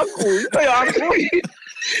calling him uncle? You say uncle?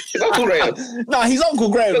 It's Uncle Graham. No, he's Uncle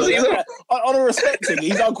Graham. Because he's man. On a respect thing,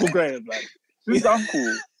 he's Uncle Graham, man. Who's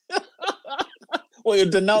uncle? Well, you're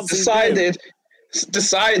denouncing Graham.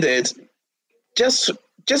 Decided just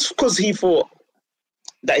because he thought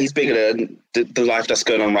that he's bigger than the life that's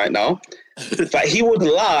going on right now. But he would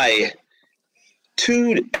lie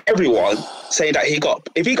to everyone saying that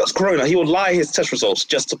if he got corona, he would lie his test results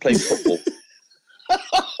just to play football.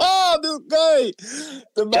 This guy,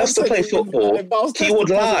 just to play football, he would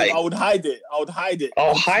lie. I would hide it. I'll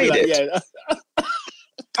hide it. Yeah.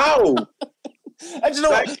 How? And you know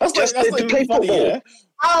what? That's just not to play funny, football. yeah?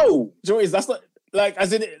 How? Do you know what it is? That's not like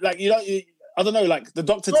as in like I don't know. Like the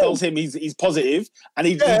doctor tells him he's positive, and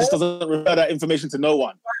he just doesn't refer that information to no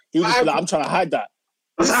one. He was just be like, I'm trying to hide that.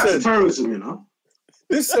 That's terrorism, you know.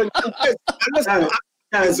 Listen,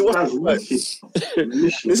 That's This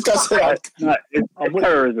guy said, it's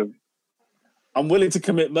terrorism. I'm willing to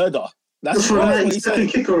commit murder. That's right. what he said.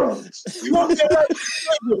 Kick around.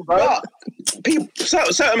 But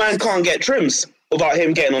certain man can't get trims without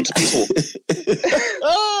him getting onto people.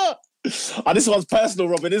 This one's personal,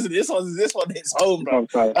 Robin, isn't it? This one hits home, bro.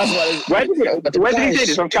 That's where did he say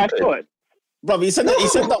this on Sky Sports? Bro, he said that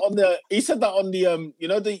on the you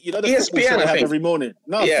know the ESPN, football show I think. every morning.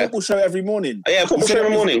 No, football show every morning. Yeah, football show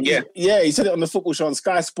every morning. Yeah, he said it on the football show on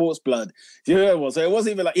Sky Sports, blood. You know what it was? So it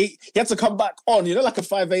wasn't even like he had to come back on. You know, like a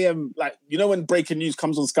 5 a.m. like when breaking news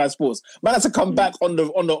comes on Sky Sports. Man had to come back on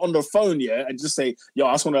the phone, and just say, "Yo,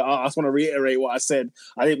 I just want to reiterate what I said.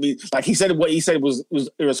 I didn't mean like he said what he said was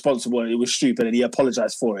irresponsible. And it was stupid, and he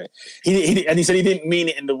apologized for it. He said he didn't mean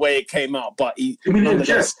it in the way it came out, but he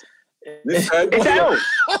It's an L.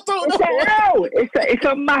 It's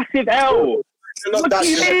a massive L. What do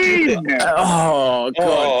you mean? Oh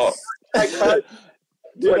God!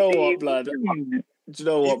 Do you know what, blood?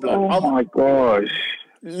 Oh my gosh!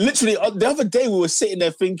 Literally, the other day we were sitting there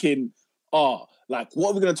thinking, like, what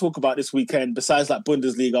are we going to talk about this weekend besides like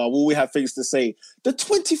Bundesliga? Will we have things to say?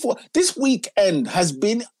 This weekend has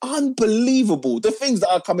been unbelievable. The things that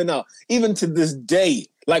are coming out, even to this day.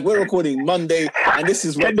 Like, we're recording Monday, and this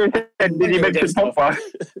is what... Did you mention Pogba?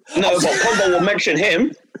 No, but Pogba will mention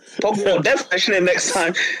him. Pogba will definitely mention him next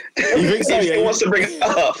time. You think so, he wants to bring it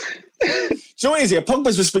up. Do you know what it is here?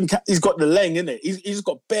 Pogba's just been... He's got the leng, innit? He's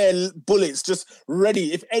got bare bullets just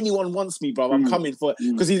ready. If anyone wants me, bro, I'm coming for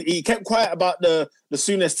it. Because he kept quiet about the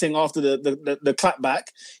Souness thing after the clapback.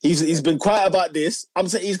 He's been quiet about this. I'm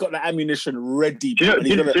saying he's got the ammunition ready. Do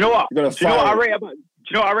you know what I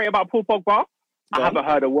rate about Paul Pogba? I haven't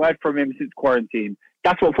heard a word from him since quarantine.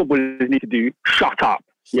 That's what footballers need to do. Shut up.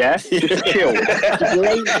 Yeah? Just chill.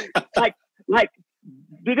 like,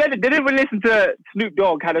 did anyone listen to Snoop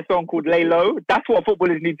Dogg had a song called Lay Low? That's what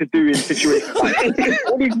footballers need to do in situations like this.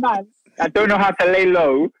 All these men that don't know how to lay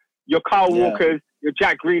low, your Kyle Walkers, your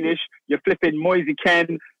Jack Grealish, your flipping Moise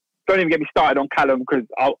Kean. Don't even get me started on Callum because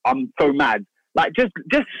I'm so mad. Like, just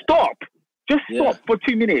stop. Just stop for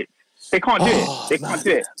 2 minutes. They can't do it. They can't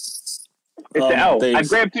do it. It's an L. And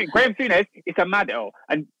Graham Souness, it's a mad L.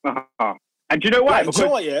 And do you know why?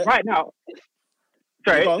 Because right now,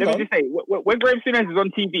 let me just say, when Graham Souness is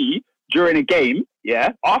on TV during a game,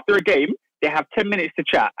 after a game, they have 10 minutes to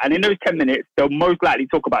chat. And in those 10 minutes, they'll most likely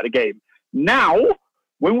talk about the game. Now,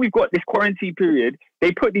 when we've got this quarantine period,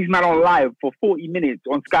 they put these men on live for 40 minutes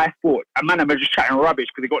on Sky Sports. And man, they're just chatting rubbish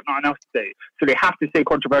because they got nothing else to say. So they have to say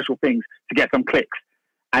controversial things to get some clicks.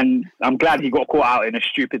 And I'm glad he got caught out in a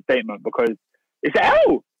stupid statement because it's an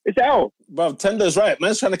L. It's an L. Bro, Tender's right.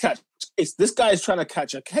 Man's trying to catch. This guy is trying to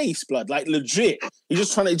catch a case, blood. Like legit. He's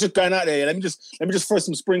just going out there. Let me just throw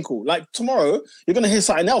some sprinkle. Like tomorrow, you're gonna hear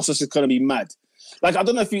something else that's just gonna be mad. Like I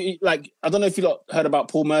don't know if you lot heard about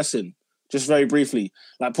Paul Merson. Just very briefly,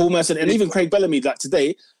 like Paul Merson and even Craig Bellamy. Like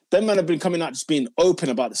today, them men have been coming out just being open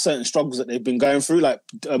about certain struggles that they've been going through. Like,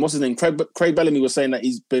 what's his name? Craig Bellamy was saying that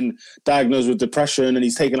he's been diagnosed with depression and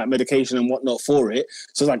he's taking like medication and whatnot for it.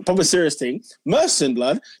 So it's like probably a serious thing. Merson,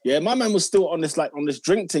 blood, my man was still on this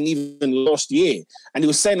drink thing even last year. And he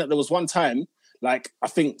was saying that there was one time, like, I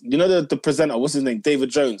think, the presenter, what's his name?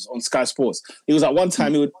 David Jones on Sky Sports. He was like one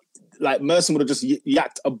time he would, like Merson would have just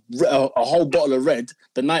yacked a whole bottle of red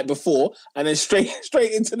the night before and then straight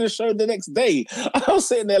into the show the next day. I was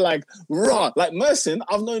sitting there like, raw. Like Merson,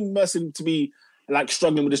 I've known Merson to be like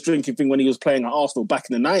struggling with this drinking thing when he was playing at Arsenal back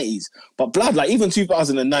in the 90s. But blood, like even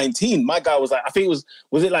 2019, my guy was like, I think it was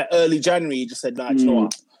it like early January, he just said, nah, you know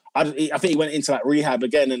what? I think he went into like rehab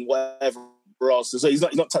again and whatever else. So he's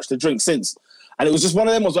not touched the drink since. And it was just one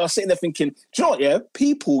of them ones where I was sitting there thinking, do you know what,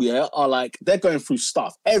 people, are like, they're going through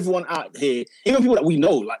stuff. Everyone out here, even people that we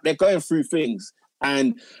know, like, they're going through things.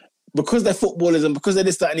 And because they're footballers and because they're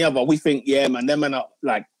this, that, and the other, we think, man, them men are,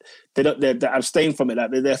 like, they're abstained from it. Like,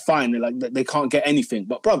 they're fine. They're like, they can't get anything.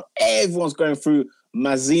 But, bro, everyone's going through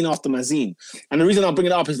Mazine after Mazine. And the reason I'm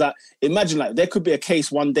bringing it up is that imagine like there could be a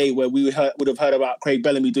case one day where we would have heard about Craig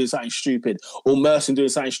Bellamy doing something stupid or Merson doing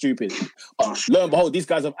something stupid. But lo and behold, these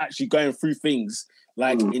guys are actually going through things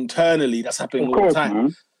like internally that's happening all the time.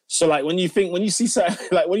 Man. So like when you see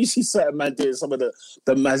certain man doing some of the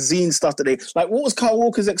Mazine stuff that they like, what was Kyle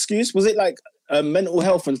Walker's excuse? Was it like mental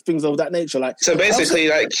health and things of that nature? Like so basically,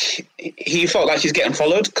 like he felt like he's getting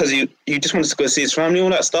followed because he just wanted to go see his family, all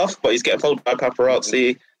that stuff, but he's getting followed by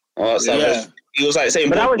paparazzi. All that stuff. Yeah. He was like saying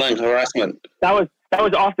blank harassment. That was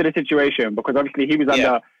after the situation because obviously he was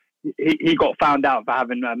under. He got found out for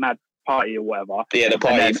having a mad party or whatever. Yeah, the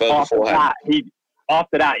party beforehand.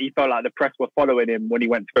 After that, he felt like the press were following him when he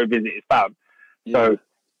went to go visit his fam. So,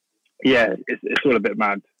 yeah, it's all a bit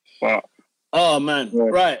mad. But, oh, man. Yeah.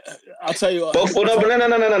 Right. I'll tell you what. No.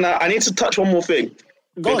 I need to touch one more thing.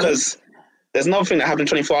 Because there's another thing that happened in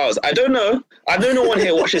 24 hours. I don't know no one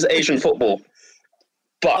here watches Asian football.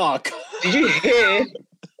 But did you hear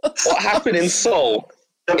what happened in Seoul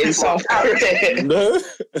in South Korea? No.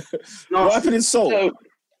 What happened in Seoul?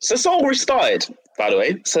 So Seoul restarted, by the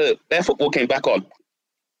way. So their football came back on.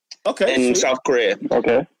 Okay. In South Korea.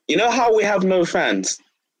 Okay. You know how we have no fans?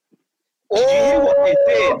 Did you hear what they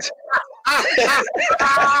did?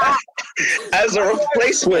 As a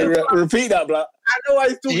replacement. Wait, repeat that, Black. I know I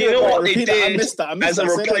do. You know what they did I missed that. as a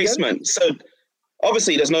replacement? So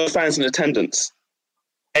obviously there's no fans in attendance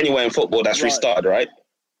anywhere in football that's restarted, right?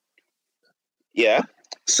 Yeah.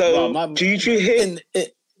 So did you hear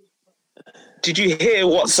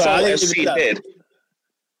what Seoul FC did?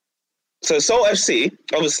 So Seoul FC,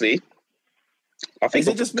 obviously, I think is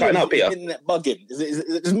it just me? Cutting out, Peter. Internet bugging? Is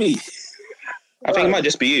it just me? I think it might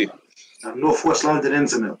just be you. Northwest London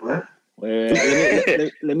internet, boy.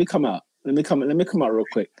 Wait, let me come out. Let me come out real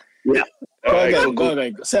quick. Yeah. Go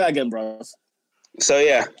again. Say that again, bro. So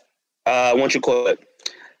yeah, what you call it?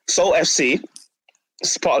 Seoul FC.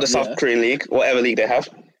 It's part of the South Korean league, whatever league they have.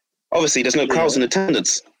 Obviously, there's no crowds in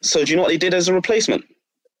attendance. So do you know what they did as a replacement?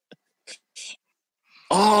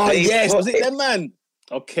 Oh, was it them, man?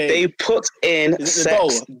 Okay. They put in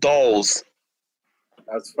sex dolls.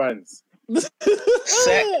 As fans.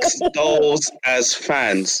 Sex dolls as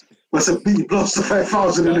fans. That's a B plus the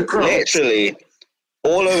 5,000 in the crowd. Literally,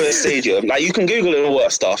 all over the stadium. Like, you can Google it and all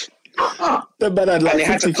that stuff. And they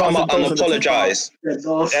had to come up and apologise. They had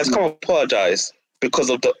to come up and apologise because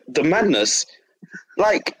of the madness.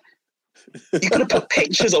 Like, you could have put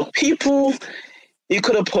pictures of people. You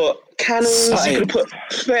could have put cannons. You could have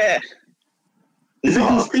put fair. You think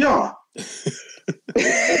it was PR?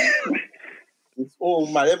 It's all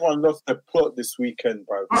man. Everyone lost their plot this weekend,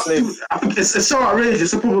 bro. I think it's so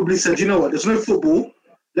outrageous. They probably said, you know what? There's no football.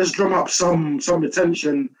 Let's drum up some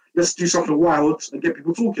attention. Let's do something wild and get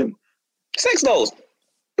people talking. Sex dolls.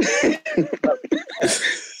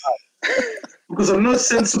 Because of no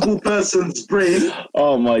sensible person's brain.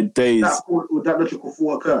 Oh my days! Would that logical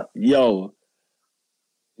thought occur? Yo,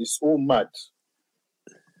 it's all mad.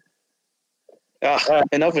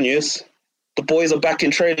 In other news, the boys are back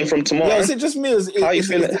in training from tomorrow. Yo, is it just me? How are you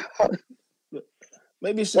feeling?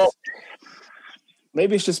 Maybe it's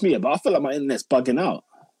just me, but I feel like my internet's bugging out.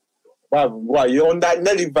 Wow, you're on that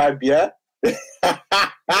Nelly vibe, yeah?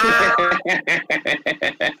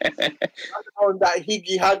 On that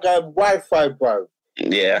Higgy Haga Wi-Fi, bro.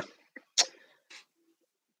 Yeah.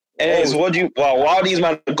 Anyways, while these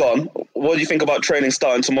men are gone, what do you think about training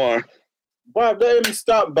starting tomorrow? Bro, let him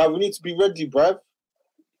start, bro. We need to be ready, bro.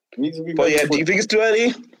 We need to be ready. Yeah, do you think it's too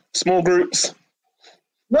early? Small groups?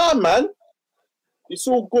 Nah, man. It's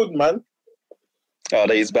all good, man. Oh,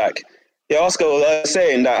 there he's back. Yeah, Oscar was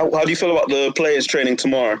saying that. How do you feel about the players training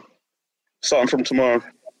tomorrow? Starting from tomorrow.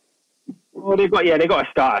 Well, they got to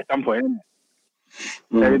start at some point.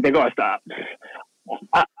 They got to start.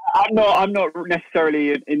 I'm not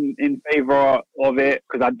necessarily in favour of it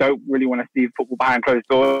because I don't really want to see football behind closed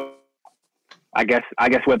doors. I guess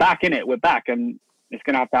we're back in it. We're back, and it's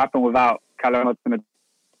going to have to happen without Callum Hudson.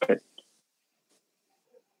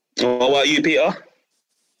 What about you, Peter?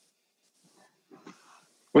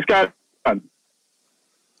 What's going on?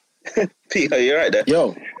 Peter, you right there?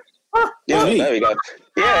 Yo. Yeah, there we go.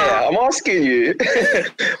 Yeah, I'm asking you.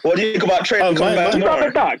 What do you think about training coming back tomorrow?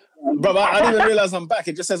 Bro, I didn't even realise I'm back.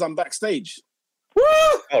 It just says I'm backstage. Woo!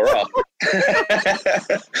 All right.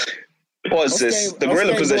 What's this? The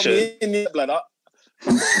gorilla position? And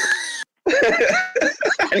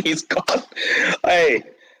he's gone. Hey,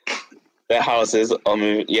 their house is on.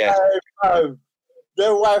 Yeah. Hey, bro.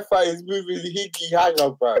 Their Wi-Fi is moving Higgy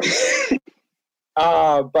Hanger, bro.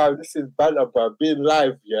 Bro, this is banter, bro. Being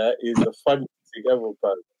live, yeah, is the funniest thing ever,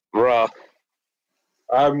 bro. Bruh.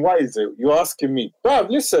 What is it? You're asking me, bruv?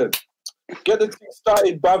 Listen, get the thing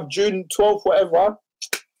started, bruv. June 12th, whatever.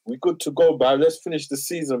 We good to go, bruv. Let's finish the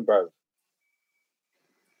season, bruv.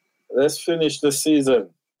 Let's finish the season.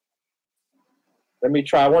 Let me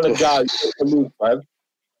try. I want to get out of the league, bruv.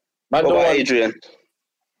 What about Adrian?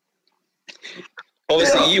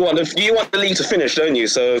 Obviously, you want the league to finish, don't you?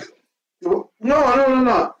 So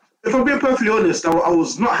No. If I'm being perfectly honest, I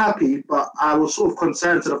was not happy, but I was sort of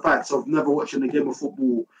concerned to the fact of never watching a game of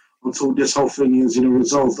football until this whole thing is,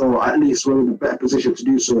 resolved, or at least we're in a better position to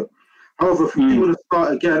do so. However, if we want to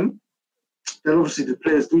start again, then obviously the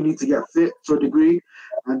players do need to get fit to a degree,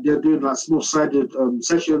 and they're doing like small-sided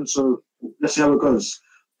sessions. So let's see how it goes.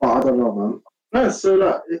 But I don't know, man. No,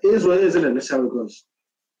 so it is what it is, isn't it? Let's see how it goes.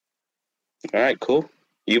 all right, cool.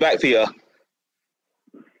 You back, Peter?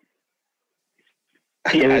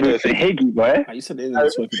 Yeah, I don't think Higgy, boy. You said it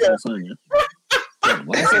is working for fun, yeah?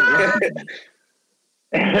 Why is it working?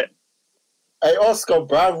 Hey, Oscar,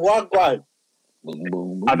 bruv, what guy?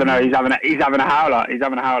 I don't know. He's having a howler. He's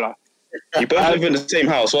having a howler. You both live in the same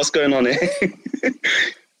house. What's going on here?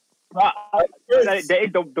 But the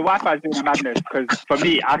Wi-Fi is doing madness because for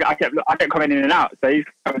me, I kept coming in and out, so he's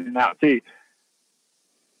coming in and out too.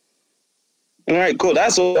 All right, cool.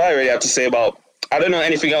 That's all I really have to say about. I don't know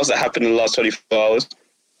anything else that happened in the last 24 hours.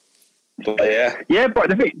 But yeah. Yeah, but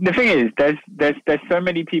the thing is, there's so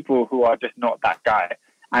many people who are just not that guy,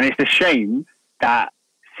 and it's a shame that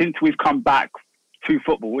since we've come back to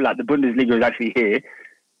football, like the Bundesliga is actually here.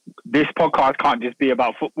 This podcast can't just be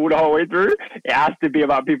about football the whole way through. It has to be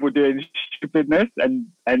about people doing stupidness and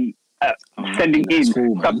sending in,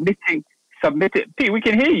 cool, submitting. Pete, we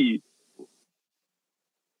can hear you.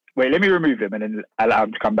 Wait, let me remove him and then allow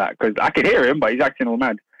him to come back because I can hear him, but he's acting all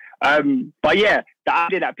mad. But yeah, the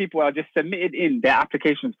idea that people are just submitted in their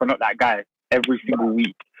applications for not that guy every single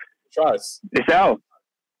week. Trust. It's L.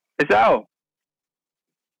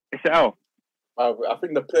 I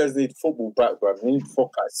think the players need football back, bruv. They need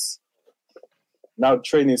focus. Now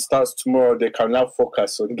training starts tomorrow. They can now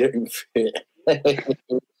focus on getting fit. Hey,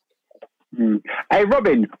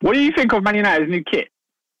 Robin, what do you think of Man United's new kit?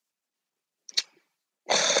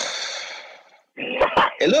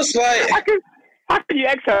 It looks like. How can you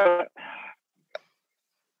excel?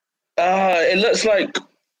 It looks like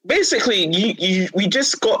basically we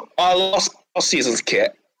just got our last season's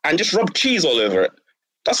kit and just rubbed cheese all over it.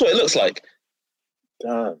 That's what it looks like.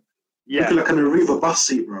 Damn. Yeah. Looking like an Arriva bus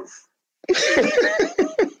seat, bruv.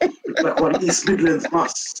 Like one East Midlands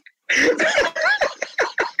bus. It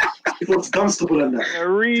looks comfortable in that.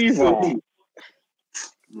 Arriva.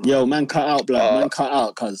 Yo, man, cut out, blood. Man, cut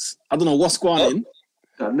out, cuz I don't know what's going on.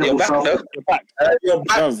 You're back, though. You're back.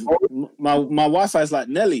 Bruv, my Wi-Fi is like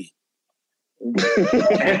Nelly.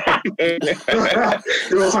 It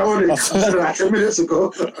was ironic. I said that 10 minutes ago.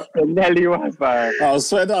 The Nelly Wi-Fi. I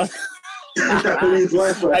swear down.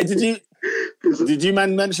 Wi-Fi. Hey, did you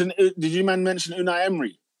man mention Unai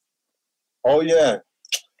Emery? Oh yeah.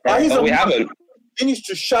 We haven't. He needs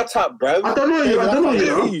to shut up, bro. I don't know David, you. I don't know can't you.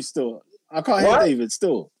 hear know. you still. I can't hear What? David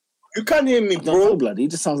still. You can't hear me, I don't know, bro. blood. He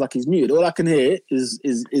just sounds like he's muted. All I can hear is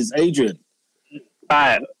Adrian.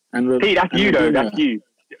 Alright. And Pete, that's you though. Rabina. That's you.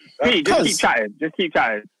 Pete, just Cuz- keep chatting. Just keep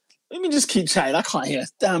chatting. Let me just keep chatting. I can't hear.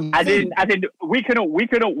 Damn. As thing. in, we can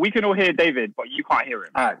all hear David, but you can't hear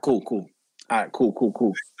him. All right, cool. All right,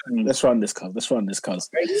 cool. Let's run this, cuz.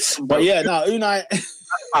 But yeah, no, Unai.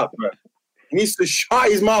 Up, bro. He needs to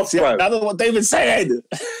shut his mouth, See, bro. that's what David's saying.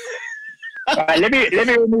 Alright, let me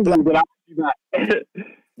remove you, but I'll be back.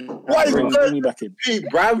 Why is Bring me back in. he,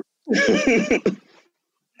 bro?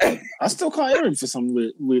 I still can't hear him for some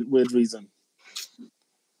weird reason.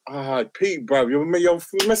 Ah, Pete, bro, you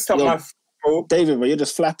messed up Yo. my bro. David, bro, you're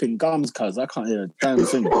just flapping gums, cuz. I can't hear a damn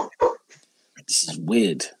thing. This is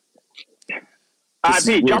weird. Alright,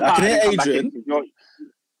 Pete, weird. jump I out can and hear come back Adrian. in. You're-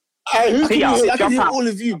 Hey, who Pete, can you I can hear out. all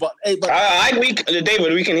of you, but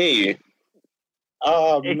David, we can hear you.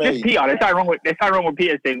 Oh, It's mate. just Peter. There's nothing wrong with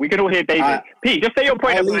Peter's thing. We can all hear David. Alright. Pete, just say your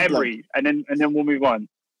point I'll about leave, Emery, and then we'll move on.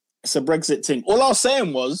 it's a Brexit thing. All I was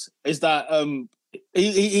saying is that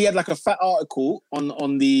he had like a fat article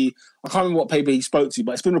on the, I can't remember what paper he spoke to,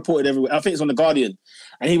 but it's been reported everywhere. I think it's on the Guardian,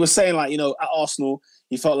 and he was saying like, at Arsenal,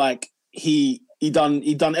 he felt like he done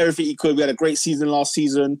everything he could. We had a great season last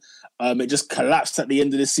season. It just collapsed at the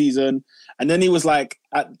end of the season, and then he was like,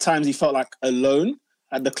 at times he felt like alone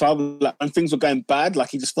at the club, like when things were going bad, like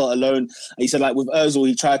he just felt alone. And he said like with Ozil,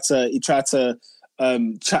 he tried to chat to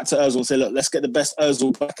Ozil and say, look, let's get the best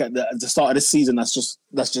Ozil back at the start of the season. That's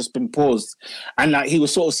just been paused. And like he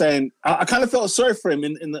was sort of saying, I kind of felt sorry for him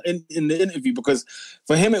in the interview, because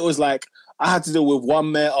for him it was like, I had to deal with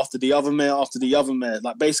one mayor after the other mayor after the other mayor.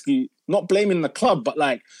 Like basically not blaming the club, but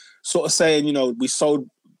like sort of saying, you know, we sold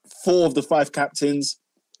 4 of the 5 captains,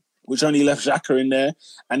 which only left Xhaka in there.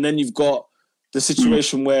 And then you've got the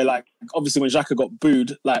situation where, like, obviously when Xhaka got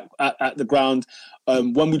booed, like at the ground,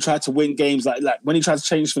 when we tried to win games, like when he tried to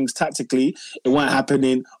change things tactically, it wasn't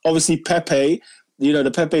happening. Obviously Pepe, you know,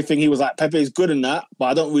 the Pepe thing, he was like, Pepe's good in that, but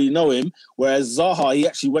I don't really know him. Whereas Zaha, he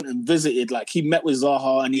actually went and visited, like he met with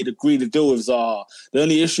Zaha and he'd agreed to deal with Zaha. The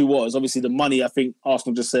only issue was obviously the money. I think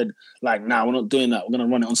Arsenal just said, like, nah, we're not doing that. We're going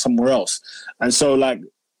to run it on somewhere else. And so, like,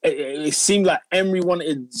 it seemed like Emery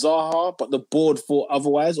wanted Zaha, but the board thought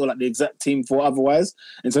otherwise, or like the exec team thought otherwise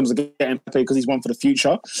in terms of getting Pepe because he's one for the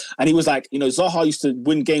future. And he was like, you know, Zaha used to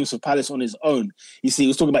win games for Palace on his own. You see, he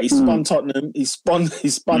was talking about he spun Tottenham, he spun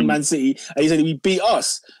Man City, and he said he beat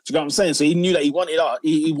us. Do you know what I'm saying? So he knew that he wanted us,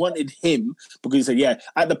 he wanted him because he said, yeah,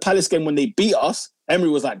 at the Palace game when they beat us, Emery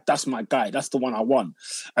was like, that's my guy, that's the one I want.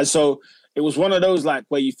 And so it was one of those like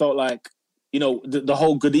where you felt like, you know, the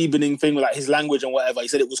whole good evening thing with like his language and whatever. He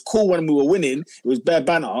said it was cool when we were winning. It was bare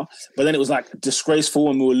banner. But then it was like disgraceful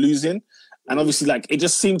when we were losing. And obviously like it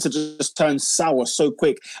just seemed to just turn sour so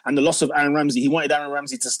quick. And the loss of Aaron Ramsey, he wanted Aaron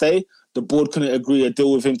Ramsey to stay. The board couldn't agree a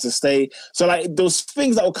deal with him to stay. So like those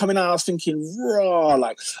things that were coming out, I was thinking, raw.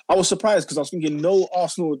 Like I was surprised because I was thinking no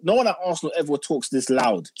one at Arsenal ever talks this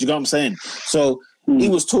loud. Do you know what I'm saying? So he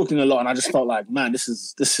was talking a lot, and I just felt like, man, this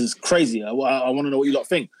is crazy. I want to know what you lot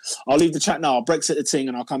think. I'll leave the chat now. I'll Brexit the thing,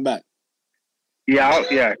 and I'll come back.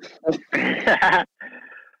 Yeah.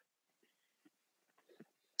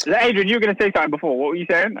 Adrian, you were going to say something before. What were you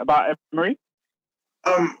saying about Emery?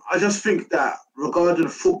 I just think that regarding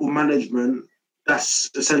football management,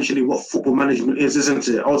 that's essentially what football management is, isn't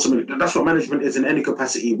it? Ultimately, that's what management is in any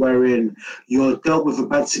capacity, wherein you're dealt with a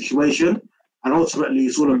bad situation. And ultimately,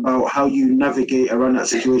 it's all about how you navigate around that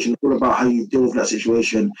situation. It's all about how you deal with that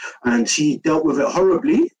situation. And he dealt with it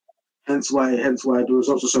horribly, hence why the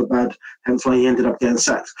results are so bad, hence why he ended up getting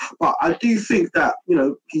sacked. But I do think that, you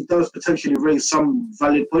know, he does potentially raise some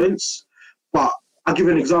valid points. But I'll give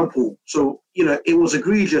you an example. So, you know, it was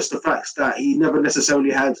egregious, the fact that he never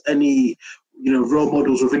necessarily had any, you know, role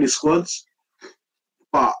models within his squads.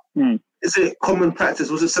 But is it common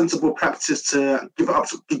practice? Was it sensible practice to give it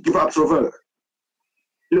up to a vote?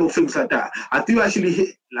 Little things like that. I do actually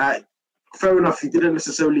hit, like, fair enough, you didn't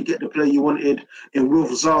necessarily get the player you wanted in Wilf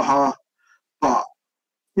Zaha, but,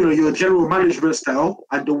 you know, your general management style,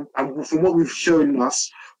 and from what we've shown us,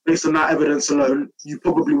 based on that evidence alone, you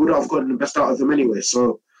probably would have gotten the best out of them anyway.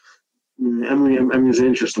 So, Emery's an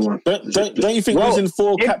interesting one. Don't you think using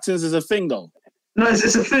 4 captains is a thing, though? No,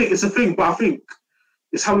 it's a thing, but I think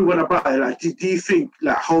it's how we went about it. Like, do you think,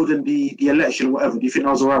 like, holding the election or whatever, do you think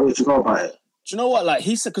that was the right way to go about it? Do you know what? Like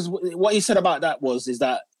he said, because what he said about that is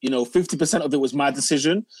that, you know, 50% of it was my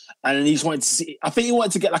decision, and he just wanted to see. I think he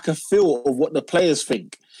wanted to get like a feel of what the players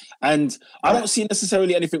think, and I don't see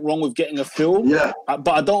necessarily anything wrong with getting a feel. Yeah, but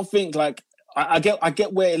I don't think like I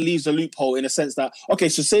get where it leaves a loophole in a sense that, okay,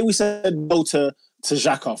 so say we said no to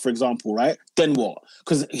Xhaka, for example, right? Then what?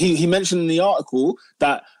 Because he mentioned in the article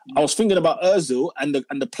that I was thinking about Ozil and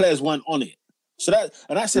the players weren't on it. So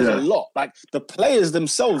that says a lot. Like the players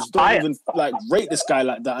themselves don't even like rate this guy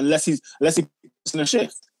like that unless he puts in a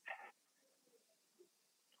shift.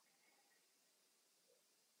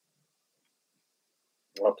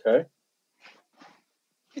 Okay.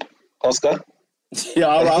 Oscar? Yeah,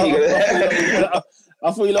 I thought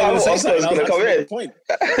you were going to say something. Oscar was going to come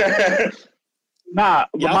in. Nah,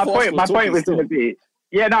 my point was going to be.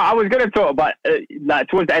 Yeah, no, I was going to talk about like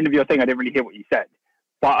towards the end of your thing. I didn't really hear what you said,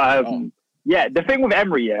 but yeah, the thing with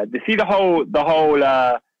Emery, the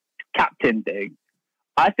whole captain thing.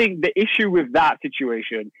 I think the issue with that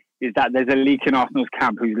situation is that there's a leak in Arsenal's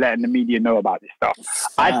camp who's letting the media know about this stuff.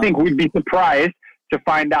 I think we'd be surprised to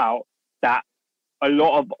find out that a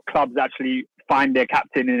lot of clubs actually find their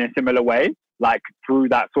captain in a similar way, like through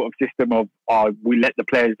that sort of system of we let the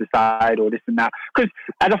players decide or this and that. Because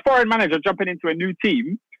as a foreign manager jumping into a new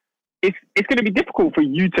team, it's going to be difficult for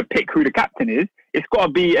you to pick who the captain is. It's got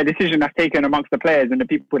to be a decision that's taken amongst the players and the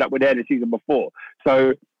people that were there the season before.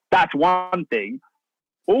 So that's one thing.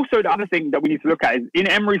 Also, the other thing that we need to look at is in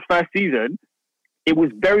Emery's first season, it was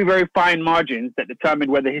very, very fine margins that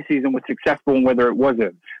determined whether his season was successful and whether it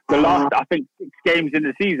wasn't. The last, I think, 6 games in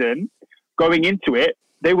the season, going into it,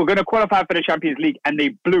 they were going to qualify for the Champions League and they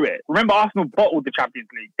blew it. Remember, Arsenal bottled the Champions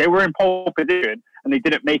League. They were in pole position and they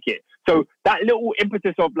didn't make it. So that little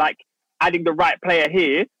impetus of like adding the right player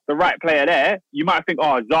here, the right player there, you might think,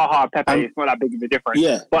 Zaha, Pepe, it's not that big of a difference.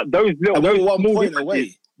 Yeah. But those little, those one small point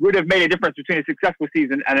away. would have made a difference between a successful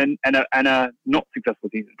season and a not successful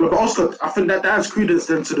season. But Oscar, I think that adds credence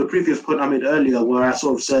then to the previous point I made earlier, where I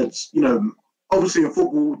sort of said, obviously in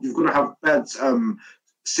football you're going to have bad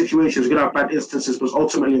situations, you're going to have bad instances, but it's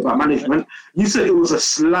ultimately about management. You said it was a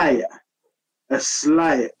slight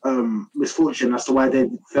misfortune as to why they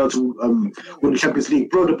failed to win the Champions League.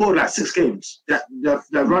 Bro, they bought like 6 games. That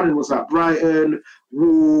running was like Brighton,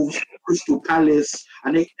 Wolves, Crystal Palace,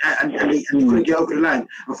 and they couldn't get over the line.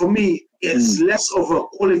 And for me, it's less of a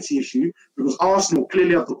quality issue because Arsenal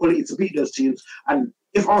clearly have the quality to beat those teams. And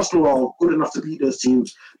if Arsenal are good enough to beat those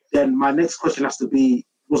teams, then my next question has to be,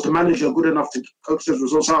 was the manager good enough to coax those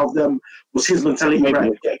results out of them? Was his mentality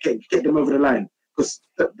right? Get them over the line? Because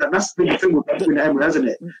that's been the thing with Emery, hasn't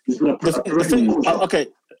it? He's been okay.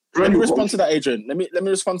 Let me respond to that, Adrian. Let me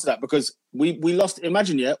respond to that because we lost.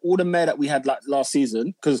 Imagine, all the mayor that we had like last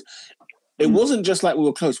season, because it wasn't just like we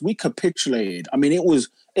were close. We capitulated. I mean, it was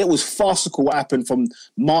farcical what happened from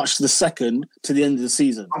March the 2nd to the end of the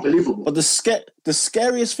season. Unbelievable. But the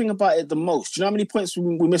scariest thing about it the most, do you know how many points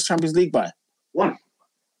we missed Champions League by?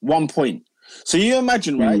 1 point. So you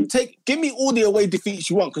imagine, right? Give me all the away defeats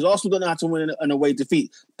you want, because Arsenal don't know how to win an away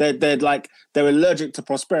defeat. They're allergic to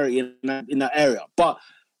prosperity in that area. But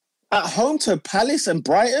at home to Palace and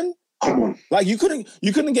Brighton, come on, like you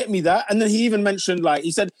couldn't get me that. And then he even mentioned, like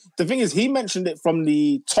he said, the thing is, he mentioned it from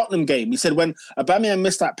the Tottenham game. He said when Aubameyang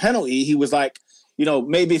missed that penalty, he was like,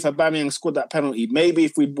 maybe if Aubameyang scored that penalty, maybe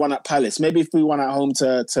if we'd won at Palace, maybe if we won at home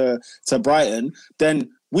to Brighton, then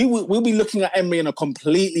we'll be looking at Emery in a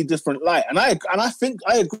completely different light. And I think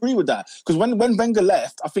I agree with that. Because when Wenger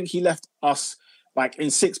left, I think he left us like in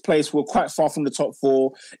 6th place. We're quite far from the top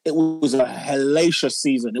 4. It was a hellacious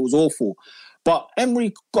season. It was awful. But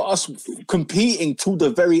Emery got us competing to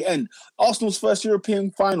the very end. Arsenal's first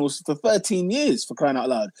European finals for 13 years, for crying out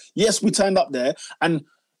loud. Yes, we turned up there. And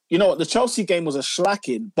you know what? The Chelsea game was a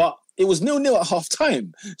slacking, but it was 0-0 at half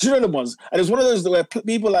time. Do you know the ones? And it was one of those where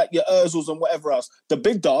people like your Ozils and whatever else, the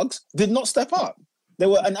big dogs, did not step up. They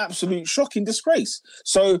were an absolute shocking disgrace.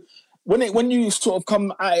 So when you sort of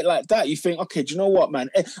come at it like that, you think, okay, do you know what, man?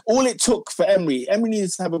 All it took for Emery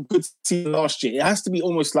needs to have a good season last year. It has to be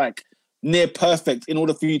almost like near perfect in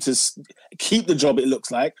order for you to keep the job, it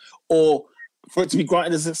looks like, or for it to be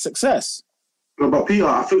granted as a success. No, but Peter,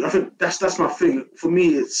 I think that's my thing. For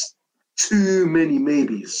me, it's too many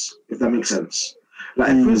maybes, if that makes sense.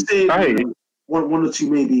 Like if we're saying one or two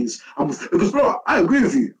maybes, because bro, I agree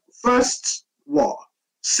with you. First,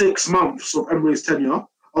 6 months of Emery's tenure,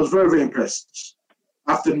 I was very, very impressed.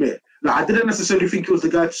 I have to admit. Like I didn't necessarily think he was the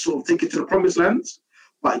guy to sort of take it to the promised land,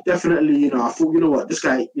 but definitely, I thought, this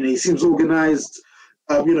guy, he seems organized.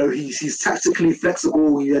 He's tactically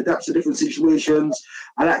flexible. He adapts to different situations.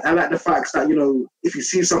 I like the fact that if he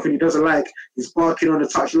sees something he doesn't like, he's barking on the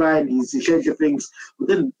touchline. He's changing things. But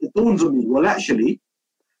then it dawns on me. Well, actually,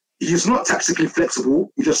 he's not tactically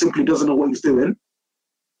flexible. He just simply doesn't know what he's doing.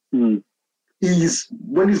 When he's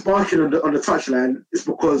barking on the touchline, it's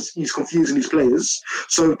because he's confusing his players.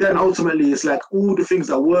 So then ultimately, it's like all the things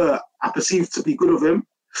that I perceived to be good of him,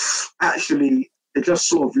 actually, it just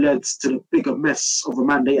sort of led to the bigger mess of a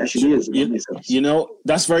man that he actually is.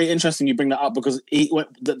 That's very interesting you bring that up, because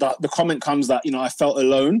the comment comes that, I felt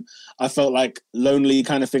alone. I felt like lonely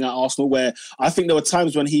kind of thing at Arsenal, where I think there were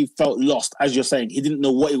times when he felt lost, as you're saying. He didn't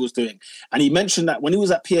know what he was doing. And he mentioned that when he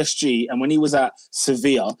was at PSG and when he was at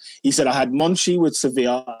Sevilla, he said, I had Monchi with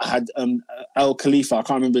Sevilla, I had El Khalifa, I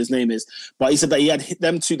can't remember his name is, but he said that he had hit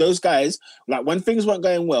them two, those guys, like when things weren't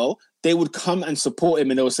going well, they would come and support him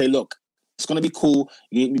and they would say, look, it's going to be cool.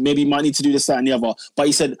 Maybe you might need to do this, that, and the other. But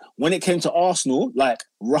he said when it came to Arsenal, like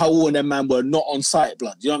Raul and them man were not on site,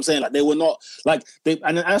 blood. You know what I'm saying? Like they were not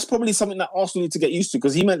and that's probably something that Arsenal need to get used to,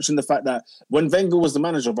 because he mentioned the fact that when Wenger was the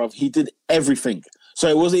manager, bruv, he did everything. So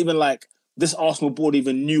it wasn't even like this Arsenal board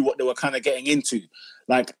even knew what they were kind of getting into.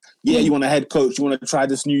 Like, you want a head coach, you want to try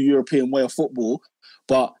this new European way of football,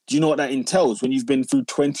 but do you know what that entails when you've been through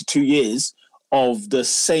 22 years of the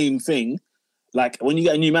same thing? Like when you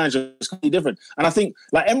get a new manager, it's completely different. And I think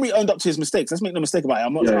like Emery owned up to his mistakes. Let's make no mistake about it.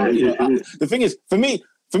 I'm not trying. The thing is, for me,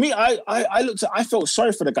 I felt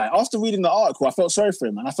sorry for the guy. After reading the article, I felt sorry for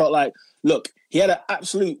him, and I felt like, look, he had an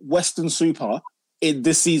absolute Western super in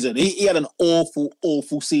this season. He had an awful,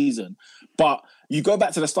 awful season. But you go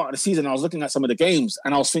back to the start of the season, I was looking at some of the games,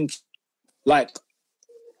 and I was thinking,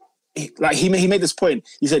 he made this point.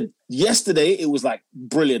 He said yesterday it was like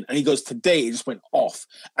brilliant, and he goes today it just went off,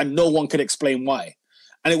 and no one could explain why.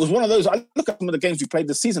 And it was one of those. I look at some of the games we played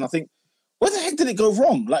this season. I think, where the heck did it go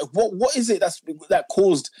wrong? Like what is it that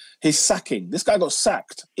caused his sacking? This guy got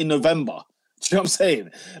sacked in November. you know what I'm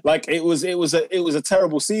saying? Like it was a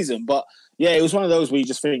terrible season, but yeah, it was one of those where you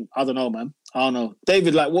just think, I don't know, man. I don't know.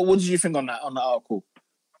 David, like, what did you think on that article?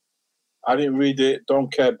 I didn't read it.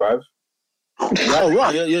 Don't care, bruv. Oh,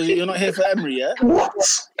 right. You're not here for Emery, yeah? What?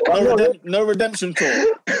 No redemption tour.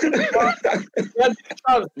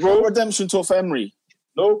 No redemption tour for Emery.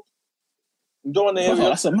 No. You don't want to hear Oh,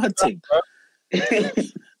 that's a mad thing.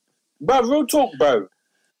 Bruv, real talk, bro.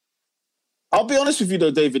 I'll be honest with you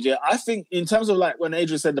though, David, yeah. I think in terms of like when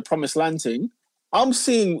Adrian said the promised land thing, I'm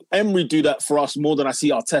seeing Emery do that for us more than I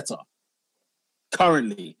see Arteta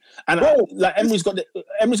currently. And Emery's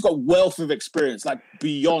got wealth of experience, like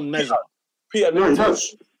beyond measure. Peter, No, he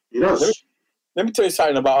does. Let me tell you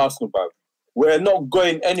something about Arsenal, bro. We're not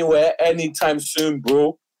going anywhere anytime soon,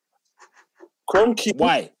 bro.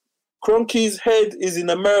 Why? Kroenke's head is in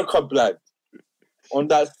America, blood. On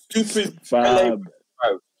that stupid LA,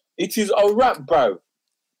 bro. It is a wrap, bro.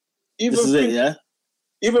 This is it, yeah?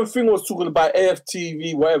 Even Thing was talking about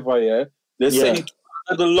AFTV, whatever, yeah? They're saying he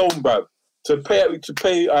took the loan, bro, to pay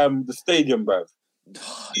the stadium, bro.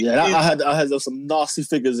 Yeah, I had some nasty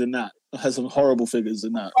figures in that. I had some horrible figures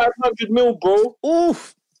in that. 500 mil, bro.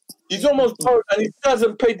 Oof. He's almost borrowed, and he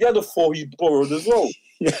hasn't paid the other 4 he borrowed as well.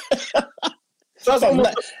 Yeah. So that's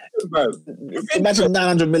almost bro. Imagine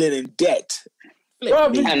 900 million in debt.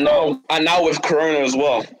 Bro, And now with Corona as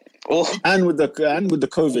well. Oh. And with the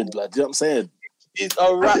COVID, blood. You know what I'm saying? He's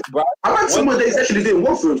a rat, bro. I like someone that is actually doing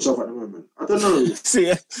well for himself at the moment. I don't know.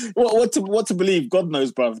 See, what to believe? God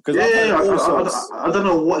knows, bro. Because I don't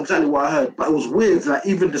know exactly what I heard, but it was weird. Like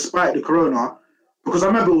even despite the corona, because I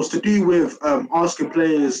remember it was to do with asking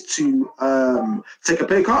players to take a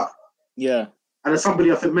pay cut. Yeah. And then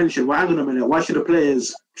somebody I think mentioned, well, hang on a minute, why should the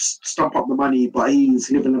players stump up the money, but he's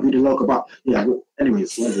living a really local? But yeah, well,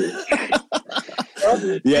 anyways,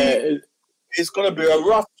 yeah, it's gonna be a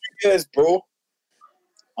rough 2 years, bro.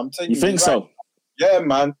 I'm telling you. You think so? Yeah,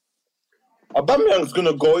 man. Aubameyang's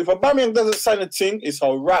gonna go. If Aubameyang doesn't sign a thing, it's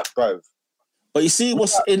a wrap, bro. But you see,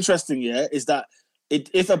 what's interesting, yeah, is that if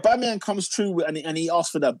Aubameyang comes true and he asks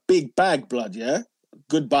for that big bag, blood, yeah,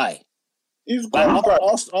 goodbye. He's gone, like,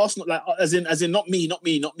 Arsenal, like as in not me.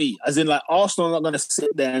 As in like Arsenal are not going to sit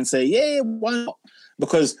there and say, yeah, why not?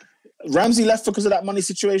 Because Ramsey left because of that money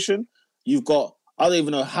situation. You've got I don't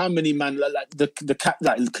even know how many man like the cap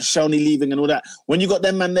like Koscielny leaving and all that. When you got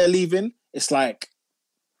them man there leaving, it's like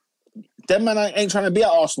them man ain't trying to be at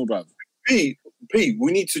Arsenal, bro. Pete,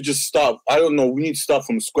 we need to just start. I don't know. We need to start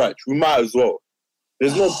from scratch. We might as well.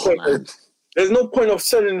 There's no point. Man. There's no point of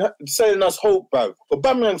selling us hope, bruv.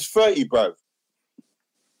 Aubameyang's 30, bruv.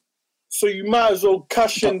 So you might as well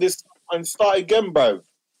cash in this and start again, bruv.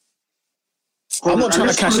 I'm not trying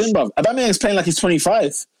to cash in, bruv. Aubameyang's playing like he's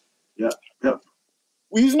 25. Yeah.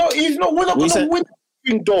 He's not. We're not going to win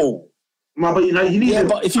anything, though. No, but you need him.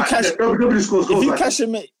 But if you cash, nobody scores goals. If you cash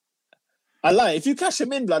him in, I lie. If you cash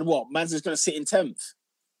him in, blood, what? Man's just going to sit in 10th.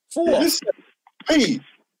 For what? Listen, Pete.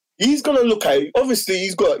 He's going to look at it. Obviously,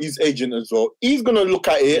 he's got his agent as well. He's going to look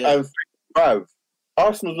at it and think, bruv,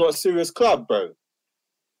 Arsenal's not a serious club, bro.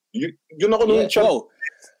 You're not going to win champions.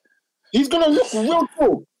 He's going to look real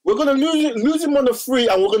cool. We're going to lose him on the free,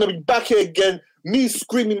 and we're going to be back here again, me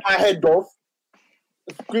screaming my head off.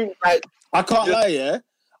 Screaming like... I can't lie, yeah?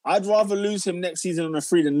 I'd rather lose him next season on the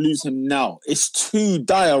free than lose him now. It's too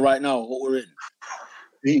dire right now, what we're in.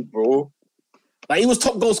 Hey, bro. Like, he was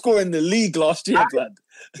top goal scorer in the league last year, blood.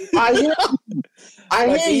 I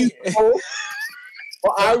hear you, bro.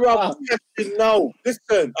 But I rather catch now.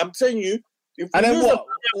 Listen, I'm telling you. And then what?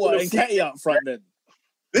 Nketiah up front then?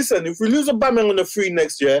 Listen, if we lose Aubameyang on the free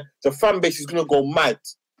next year, the fan base is going to go mad.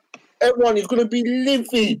 Everyone is going to be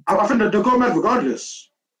livid. I think they'll go mad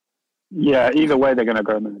regardless. Yeah, either way they're going to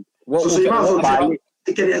go mad. So you might as well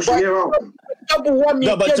get the extra year out. Do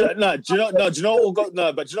you know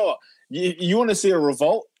what? You want to see a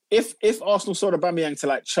revolt? If Arsenal sold Aubameyang to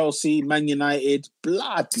like Chelsea, Man United,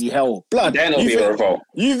 bloody hell, blood. Then it'll be a revolt.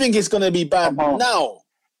 You think it's gonna be bad now?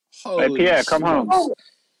 Hey, Pierre, come home. Oh,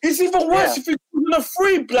 it's even worse if it's on a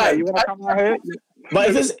free, blood. Yeah, you want to come out here?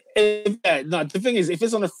 But the thing is, if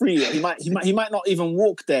it's on a free, he might not even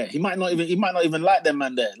walk there. He might not even like them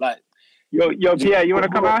man there. Like, yo, Pierre, you want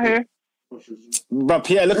to come out here? But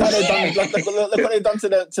Pierre, look how they've done. Look what they've done to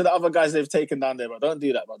the other guys they've taken down there. But don't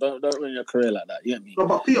do that. But don't ruin your career like that. You get me? No,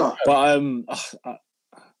 but Pierre. But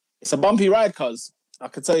it's a bumpy ride, cuz I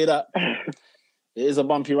can tell you that it is a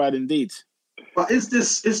bumpy ride indeed. But is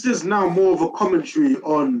this now more of a commentary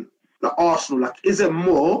on the Arsenal? Like, is it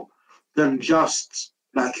more than just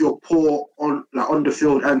like your poor on the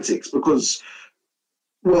field antics? Because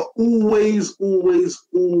we're always in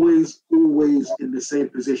the same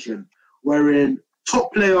position. wherein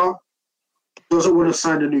top player doesn't want to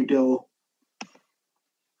sign a new deal,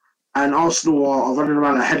 and Arsenal are running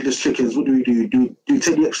around like headless chickens. What do we do? Do we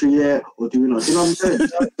take the extra year or do we not? You know what I'm saying?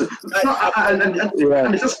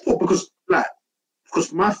 And it's just poor because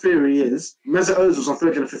my theory is Mesut Ozil's on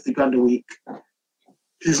 350 grand a week.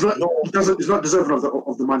 He's not deserving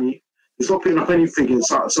of the money. He's not putting up any figures.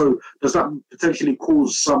 So does that potentially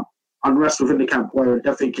cause some unrest within the camp where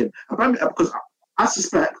they're thinking? Because I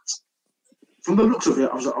suspect, from the looks of it,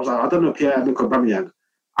 I was like, I don't know Pierre-Emerick Aubameyang.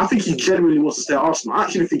 I think he genuinely wants to stay at Arsenal. I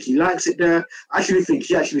actually think he likes it there. I actually think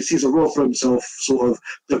he actually sees a role for himself, sort of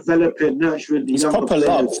developing, nurturing the younger players.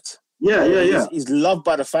 Loved. Yeah. He's loved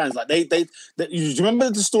by the fans. Like they you remember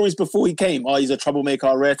the stories before he came? Oh, he's a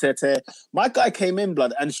troublemaker, rare tear. My guy came in,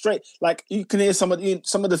 blood, and straight. Like you can hear some of the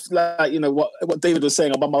like, you know what David was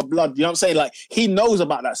saying about my blood. You know what I'm saying? Like he knows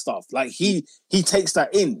about that stuff. Like he takes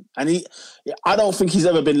that in, and I don't think he's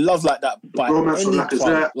ever been loved like that by any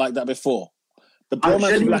club like that before. The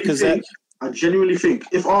bromance with Lacazette. I genuinely think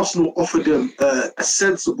if Arsenal offered him a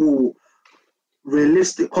sensible,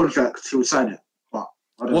 realistic contract, he would sign it.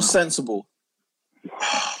 What's sensible?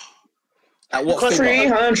 At what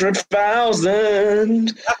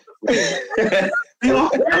 300,000.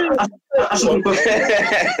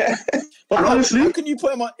 But honestly, how can you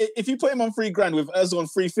put him on? If you put him on $3,000 with Ozil on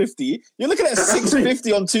 350, you're looking at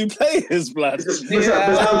 650 on two players, blood. What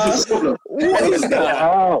is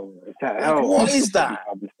that? What is that?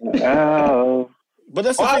 But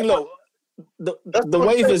that's the thing. Look, the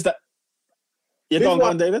wave is that. You're going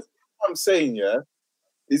on, David. What I'm saying,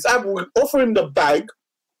 is either we offer him the bag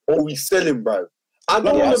or we sell him, bro.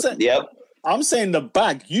 I'm saying the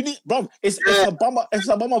bag. You need, bro. It's a bummer. It's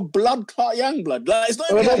a bummer blood clot young blood. Like, it's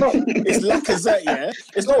not even like, it's Lacazette, yeah.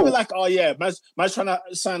 It's not even like, oh yeah, man's trying to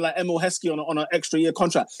sign like Emil Heskey on an extra year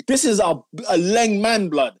contract. This is a Leng man,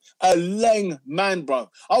 blood. A Leng man, bro.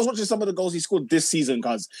 I was watching some of the goals he scored this season,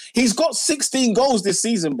 cuz he's got 16 goals this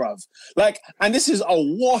season, bro. Like, and this is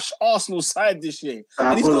a wash Arsenal side this year,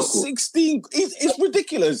 and he's got 16. It's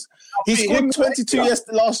ridiculous. He scored 22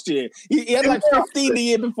 last year. He had like 15 the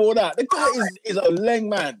year before that. The guy is a Leng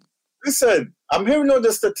man. Listen, I'm hearing all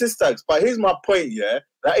the statistics, but here's my point,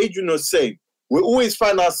 that Adrian was saying. We always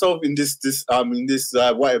find ourselves in this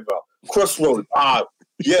whatever crossroad.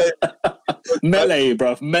 Melee,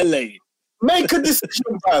 bro. Melee. Make a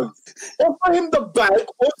decision, bro. Offer him the bag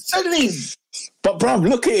or sell him. But, bro,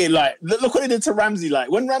 look at it. Like, look what it did to Ramsey. Like,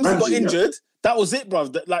 when Ramsey got injured, that was it, bro.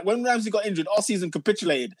 Like, when Ramsey got injured, our season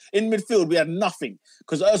capitulated. In midfield, we had nothing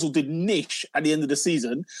because Ozil did niche at the end of the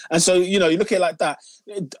season. And so, you know, you look at it like that.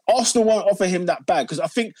 Arsenal won't offer him that bag because I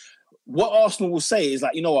think what Arsenal will say is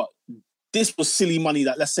like, you know what? This was silly money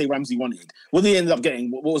that, let's say, Ramsey wanted. What did he end up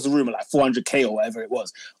getting? What was the rumour? Like 400k or whatever it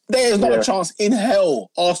was. There's not a chance in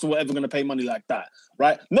hell Arsenal were ever going to pay money like that,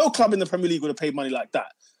 right? No club in the Premier League would have paid money like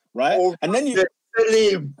that, right? And then you...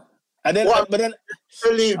 And then,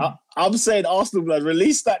 I'm saying Arsenal, blood,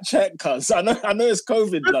 release that check, cuz. I know it's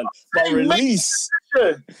COVID, blood, but release,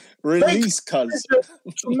 cuz.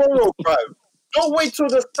 Tomorrow, bro. Don't wait till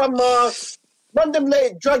the summer. Let them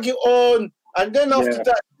drag it on, and then after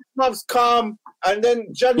that, months come, and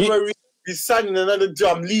then January he's signing another deal.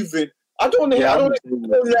 I'm leaving. I don't want to. I don't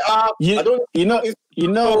let You know it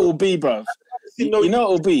will be, bro. You know it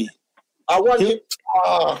will be. I want him.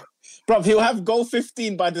 Bro, he'll have goal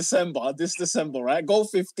 15 by this December, right? Goal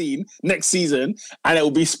 15 next season, and it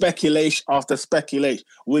will be speculation after speculation.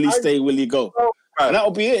 Will he stay? Will he go? And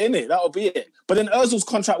that'll be it, innit? That'll be it. But then Ozil's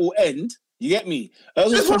contract will end. You get me?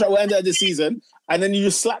 Ozil's contract will end at the season, and then you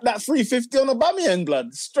just slap that 350 on Aubameyang,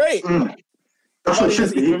 blood, straight.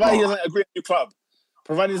 Provided he doesn't agree to a new club.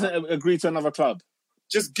 Provided he doesn't agree to another club.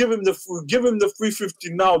 Just give him the 350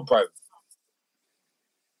 now, bro.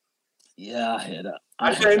 Yeah, I hear that.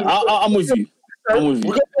 I'm with you. We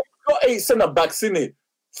got 8 centre-backs, innit?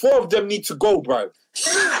 4 of them need to go, bro.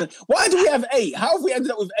 Why do we have 8? How have we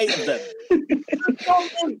ended up with 8 of them?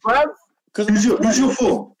 Who's your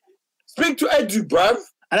 4? Speak to Edu, bruv.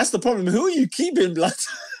 And that's the problem. Who are you keeping, blood?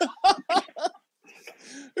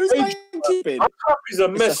 Who's keeping? He's a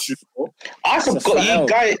mess, you know. I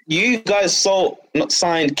forgot you guys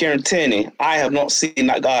signed Kieran Tierney. I have not seen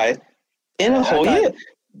that guy in a whole year.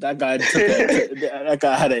 That guy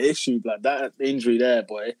had an issue, like that injury there,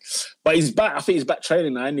 boy. But he's back. I think he's back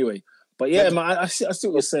training now anyway. But yeah, man, I see what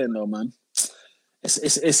you're saying though, man.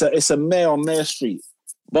 It's a mare on Mare Street.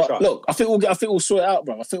 But look, I think we'll sort it out,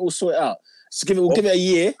 bro. I think we'll sort it out. So we'll give it a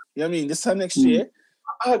year. You know what I mean? This time next year.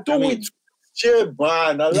 Don't wait to year,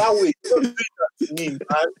 man. Allow it. Don't do that to me,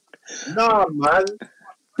 man. Nah, man.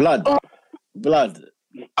 Blood.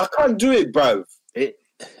 I can't do it, bro.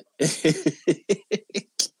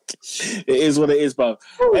 It is what it is, bro.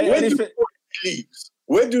 Where do he leaves?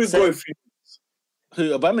 Where do we go if he leaves?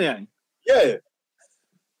 Who, Aubameyang? Yeah.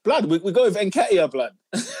 Blood, we go with Nketiah, blood.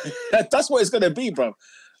 That's what it's going to be, bro.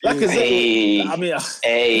 Hey. I mean,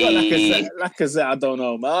 Hey. Lacazette, I don't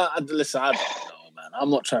know, man. Listen, I don't know, man. I'm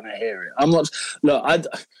not trying to hear it. I'm not. Look,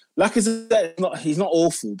 Lacazette, he's not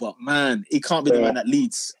awful, but man, he can't be the man that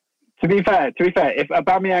leads. To be fair, if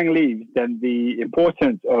Aubameyang leaves, then the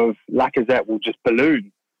importance of Lacazette will just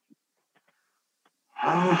balloon.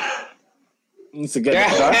 Needs to get I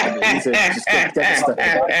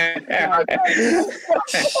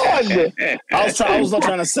was not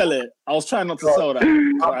trying to sell it. I was trying not to sell that.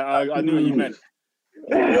 I knew what you meant.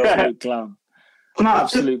 Absolute clown.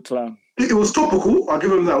 Absolute clown. It was topical. I'll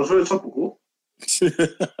give him that. It was very topical.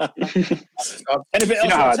 Anything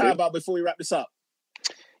else you want to chat about before we wrap this up?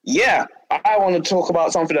 Yeah, I want to talk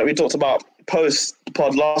about something that we talked about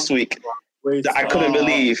post-pod last week that I couldn't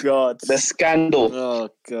believe. God. The scandal. Oh,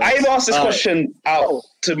 God. I even asked this question out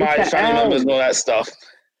to my family members and all that stuff.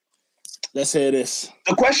 Let's hear this.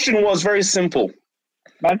 The question was very simple.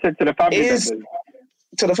 Man said to the family members.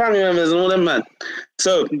 To the family members and all them, man.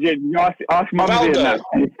 So, You ask Mum Rivaldo,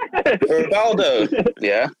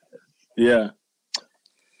 yeah? Yeah.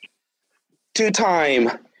 2-time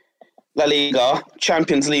La Liga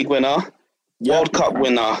Champions League winner, World Cup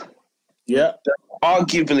winner. Yeah.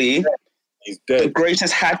 Arguably He's the dead.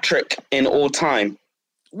 greatest hat trick in all time.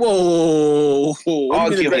 Whoa.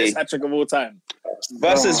 Arguably. The greatest hat trick of all time.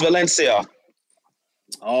 Versus Valencia.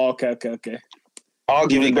 Oh, okay.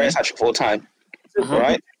 Arguably the greatest hat trick of all time. Uh-huh.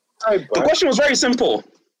 Right? The question was very simple.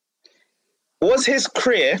 Was his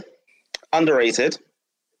career underrated?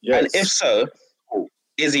 Yes. And if so,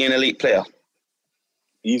 is he an elite player?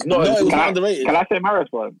 He's not. No, it was Can underrated. I say my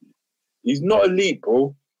response? He's not elite,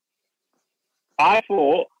 bro. I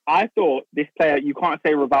thought this player, you can't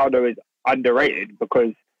say Rivaldo is underrated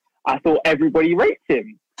because I thought everybody rates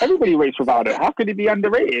him. Everybody rates Rivaldo. How could he be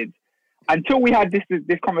underrated? Until we had this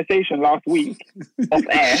conversation last week off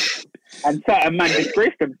air and certain man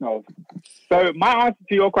disgraced themselves. So my answer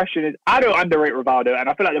to your question is I don't underrate Rivaldo, and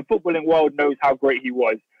I feel like the footballing world knows how great he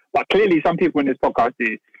was. But clearly some people in this podcast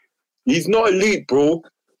do. He's not elite, bro.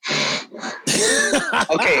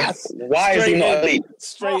 Okay, why is he not elite?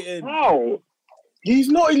 Straight in. How? He's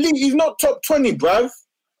not elite. He's not top 20, bruv.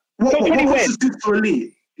 What Top 20 was this for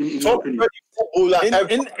elite? In your Top opinion? 20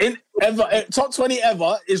 footballer ever. Top 20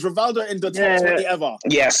 ever is Rivaldo in the top 20 ever.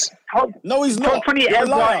 Yes. No, he's not. Top 20 You're a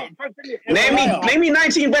liar. Name me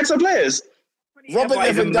 19 better players. Robert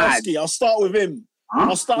Lewandowski. I'll start with him. Huh?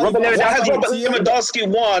 I'll start Robert with What has Robert Thierry. Lewandowski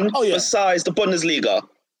won Oh, yeah. besides the Bundesliga?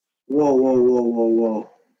 Whoa.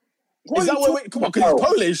 Is that where? Come on, because he's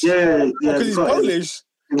Polish. Yeah. Because he's got it. Polish.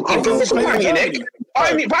 You can't Because go he's for playing it. in Bayern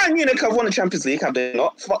Germany. Bayern Munich have won the Champions League, have they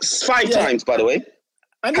not? 5 Yeah. times, by the way.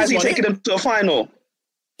 And Has he won taken it. them to a final?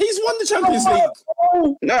 He's won the Champions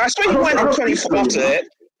League. No, I swear he went in 24 after it.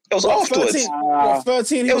 It was What, afterwards. 13? What,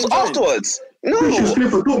 13? It was afterwards. No, He was he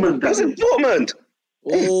playing for Dortmund. was in Dortmund.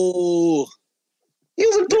 Oh. He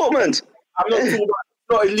was in Dortmund. I'm not talking about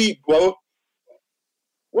not elite, bro.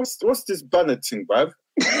 What's this banner thing, bruv?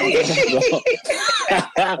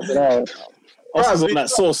 Oscar's on that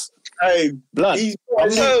sauce. Hey, Blood. he's not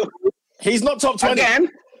elite. So, He's not top 20. again,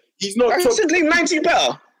 He's not I top. said leave 19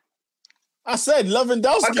 better. I said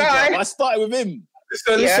Lewandowski. A guy- bro. I started with him.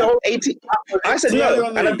 Listen, Yeah, listen. 18. I said Thierry no,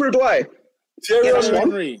 Henry. and I proved why. Thierry Yeah, that's Thierry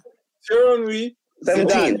Henry. Henry. Thierry Henry.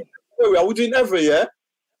 17. Wait, are we doing ever, yeah?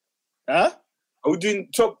 Huh? Are we doing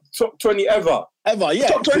top 20 ever? Ever, yeah.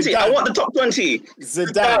 Top 20. I Zidane. want the top 20.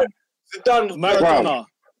 Zidane. Zidane, Maradona.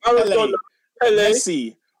 Maradona, Pele.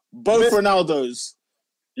 Messi. Both Messi. Ronaldos.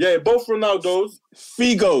 Yeah, both Ronaldos.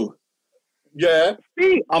 Figo. Yeah.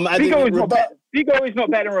 I'm adding Figo is not Roberto. Figo is not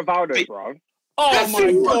better than Rivaldo, bro. Oh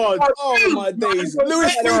my God. Oh my days.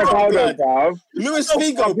 Luis Better than Figo, Rivaldo, blood. bro. Luis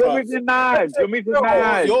Figo, You're bro. moving mad. You're moving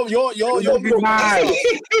mad. You're moving mad.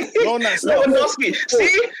 You're on that stuff. Lewandowski.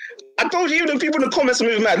 See? I told you, even the people in the comments are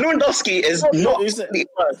moving mad. Lewandowski is not.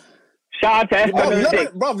 Shout out to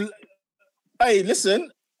SW6. Bruv, hey, listen.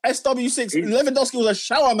 SW6, Lewandowski was a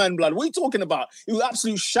shower man, blood. What are you talking about? He was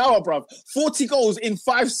absolute shower, bruv. 40 goals in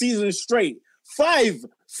 5 seasons straight. Five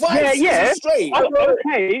seasons straight.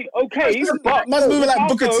 Okay. But Man's moving like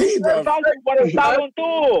Booker T, bruv. Rivaldo won a Ballon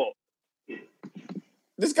d'Or.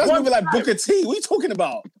 This guy's moving like Booker T. What are you talking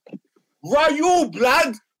about? Raul,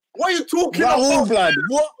 blood. What are you talking Raul, about? blood.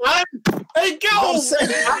 What? Hey, get I'm off.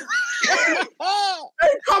 saying- Hey,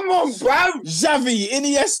 come on, bruv. Xavi,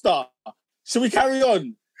 Iniesta. Should we carry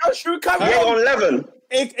on? How should we come Yeah, on? on 11.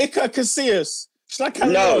 Iker Casillas. It's like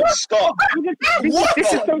No, stop. What?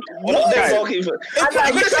 This is so We're not doing goalkeeper. I'm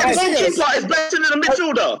going to say goalkeeper is better than a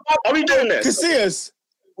midfielder. Are we doing this? Casillas.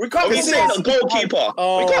 We can't We're be saying saying a goalkeeper.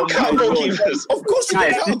 Oh, We can't count my God. goalkeepers. Of course you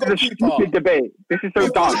Guys, can count this is a goalkeeper. stupid debate. This is so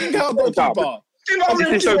Of course dumb. you can count So dumb. goalkeeper. This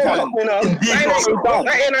is so dumb.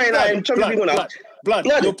 1999, Champions League winner. Blood.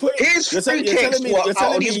 You're putting, His you're free telling kicks me- were you're out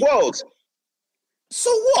telling of me- these worlds.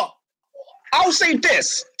 So what? I'll say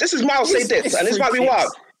this. This is my I'll say His- this, his and this free might be why.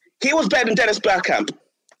 kicks. He was better than Dennis Bergkamp.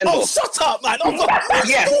 Oh, shut up, man. I'm not.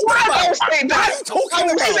 Yes, I will say that. I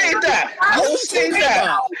will say that. I will say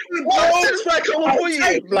that. What Dennis Bergkamp will put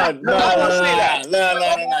you? Blood, no, I will say that.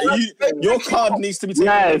 no. Your card needs to be taken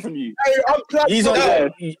away from you. Hey, I'm glad He's on No.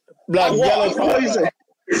 blood, yellow What card. is it?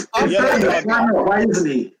 Yellow card. Why isn't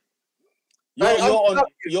he? You're on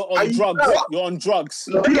Are you drugs. nuts? You're on drugs.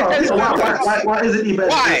 Why isn't he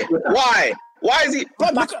better? Why is he?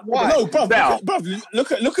 Bruv, Why? bruv,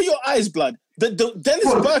 look at your eyes, blood. The Dennis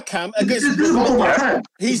Bergkamp against This is before my Ronaldo, time.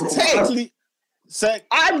 he's technically.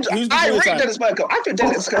 I Who's rate before time? Dennis Bergkamp. I think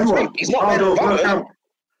Dennis Bergkamp. He's not better than Ronaldo.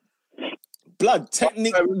 Blood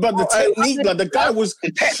technique, but the technique, blood. The guy was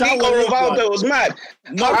The technique of showering, blood. Rivaldo was mad.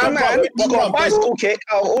 No, Our bruv, man bruv, got a bruv, bicycle kick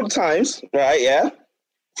out all the times, right? Yeah,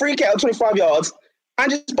 free kick out 25 yards,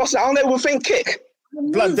 and just bust it out there with a faint kick.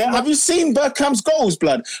 blood. Have you seen Bergkamp's goals,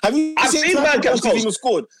 blood? Have you I've seen Bergkamp's goals. He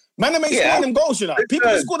scored. Man, they Yeah. scoring them goals, you know.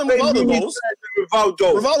 People that scored them Rivaldo goals.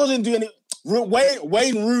 Rivaldo. Rivaldo didn't do any.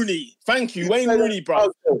 Wayne Rooney, thank you, Wayne Rooney,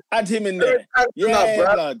 bro. Add him in there. Yeah,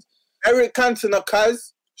 bruv. blood. Eric Cantona,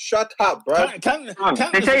 Kaz. Shut up, bro. This ain't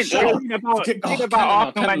about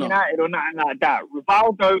Arsenal, Man United or nothing like that.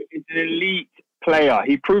 Rivaldo is an elite player.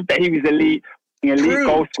 He proved that he was elite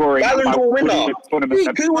goal scoring. Ballon d'Or winner. Who won a Some of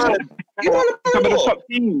the Ballon d'Or? top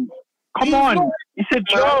teams. Come on, it's a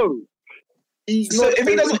joke. So if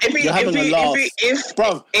he doesn't, You're having a laugh.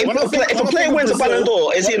 Bruv, if a player wins a Ballon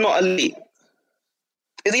d'Or, is he not elite?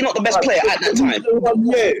 Is he not the best player at that time?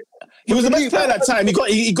 Yeah. He was the best player at that time. He got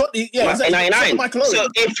yeah, In 99. Michael Owen. So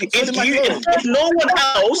if no one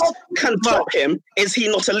else can top him, is he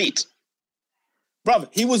not elite? Bruv,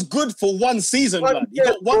 he was good for one season, blood. He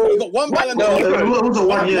got one Ballon No, d'Or. it was a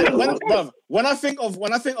 1 year. When I think of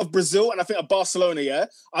Brazil and I think of Barcelona, yeah,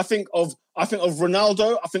 I think of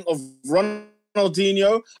Ronaldo, I think of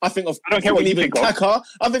Ronaldinho, I think of I don't care what you think of. Kaká.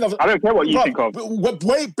 I don't care what you think of.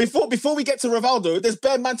 Wait, before we get to Rivaldo, there's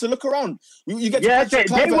bare man to look around. You get to Yeah, Patrick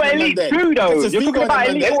they Kluivert were and elite them too, there. though. Get to You're Figo talking and about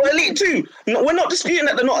them They there. were elite too. No, we're not disputing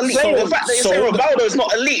that they're not elite. So the fact that you say Rivaldo is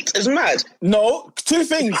not elite is mad. No, two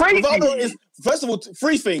things. Crazy. Rivaldo is, first of all,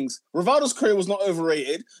 three things. Rivaldo's career was not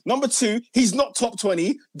overrated. Number two, he's not top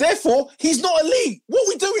 20. Therefore, he's not elite. What are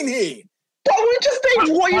we doing here? But we just think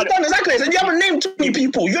what you've done exactly. And you haven't named 20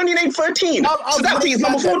 people. You only named 13. So that means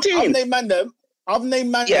number 14. I've named man them,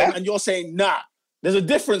 Yeah. and you're saying, nah. There's a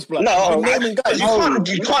difference, blood. No, I've been naming guys. you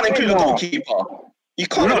can't include a goalkeeper. You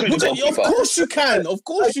can't include a Of goalkeeper. course you can. Of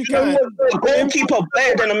course you can. A goalkeeper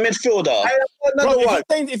better than a midfielder. Bro,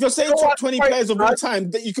 if you're saying top 20 players of all time,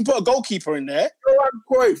 that you can put a goalkeeper in there.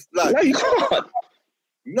 Cruyff, like, No, you can't.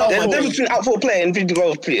 no, There's a boy. difference between outfield player and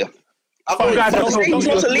individual player. You guys are saying he's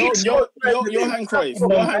not elite. Johan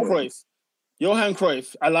Cruyff. Johan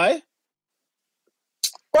Cruyff. I lie?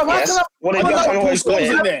 But how Yes. can What did I you didn't find put always Scholes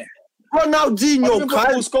in going? there. Ronaldinho, Paul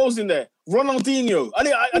Kaz? Scholes in there. Ronaldinho. I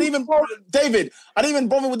didn't even David. I didn't even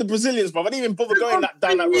bother with the Brazilians, bro. I didn't even bother going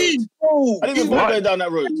down that road. I didn't even bother going down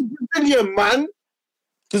that road. Brazilian, man.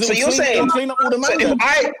 So you're saying, clean up all the so man. the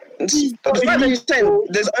fact that you're saying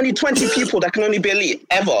there's only 20 people that can only be elite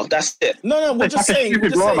ever, that's it. No, we're just That's a saying.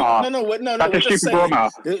 stupid Roma. No, we're That's a just stupid saying. Roma.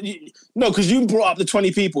 No, because you brought up the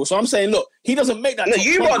 20 people. So I'm saying, look, he doesn't make that. No, top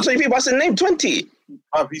you 20. brought 20 people, I said name 20.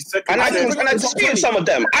 He's second. And I didn't bring up the top disputed 20. some of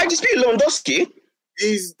them. I disputed Lewandowski.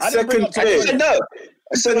 He's I didn't bring second up- I tier. said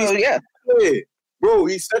no. So yeah. Bro,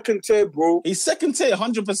 he's second tier, bro. He's second tier,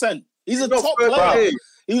 100%. He's a Not top third player. tier.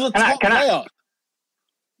 He was a Can I- top player.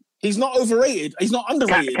 He's not overrated. He's not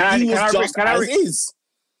underrated. Can I- He can I was read- just can I as read- is.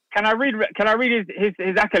 Can I read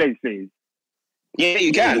his accolades, please? Yeah, you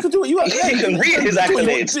You can. can do what you want. You can read his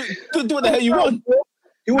accolades. Do what the hell you want.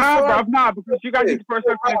 He was Nah, because you guys need to put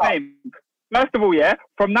respect on his name. First of all, yeah,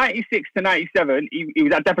 from 96 to 97, he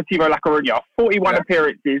was at Deportivo La Coruña. 41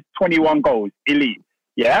 appearances, 21 goals. Elite.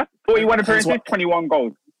 Yeah? 41 appearances, 21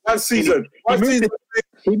 goals. one season. Remember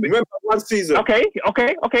one season. Okay.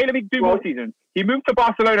 Let me do more seasons. He moved to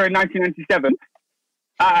Barcelona in 1997.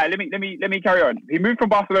 Let me carry on. He moved from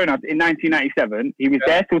Barcelona in 1997. He was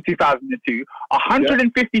there till 2002.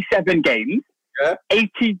 157 games,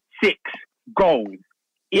 86 goals.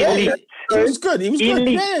 elite. He was good. He was good.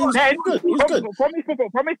 Elite. Yeah, he was good. He was good.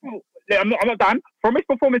 I'm not done. From his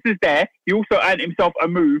performances there, he also earned himself a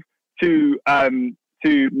move to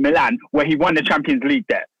Milan, where he won the Champions League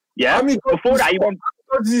there. Yeah. How many goals Before that, he won.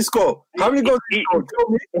 How did he score? How many goals did he score?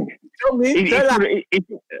 Tell me.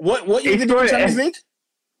 What year did he win Champions League?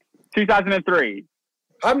 2003.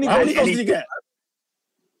 How many How many goals goals did he get?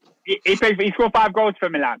 He scored 5 goals for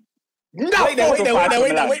Milan. Wait there.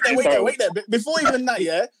 Before even that,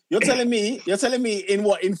 yeah, you're telling me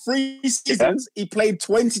in 3 seasons he played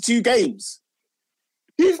 22 games.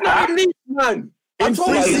 He's not a league man. In 3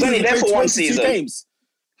 seasons, he's only he there played for 1 22 season. games.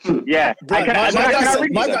 Yeah.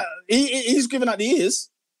 He's giving out the years.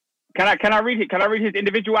 Can I read it? Can I read his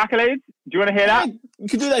individual accolades? Do you want to hear that? You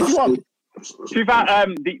can do that if you want.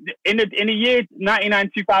 In the year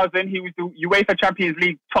 1999-2000, he was the UEFA Champions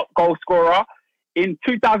League top goal scorer. In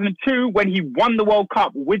 2002, when he won the World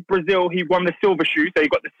Cup with Brazil, he won the silver shoe, so he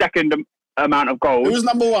got the second amount of goals. Who was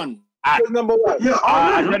number one? Who was number one? Yeah,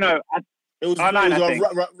 I don't know. It was R9, I think.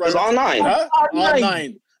 It was R9.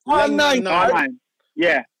 R9. R9.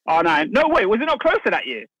 Yeah, R9. No, wait, was it not closer that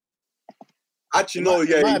year? Actually, no,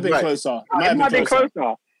 yeah. It might have been right. closer. It might have been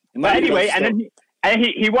closer. But anyway, and then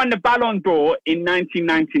he won the Ballon d'Or in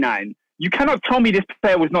 1999. You cannot tell me this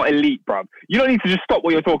player was not elite, bruv. You don't need to just stop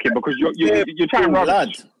what you're talking because you're trying to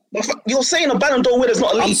rubbish. You're saying a Ballon d'Or winner's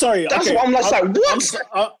not elite. I'm sorry. That's okay. what I'm like,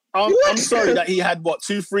 what? I'm sorry that he had,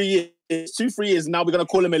 2-3 years? 2-3 years, now we're going to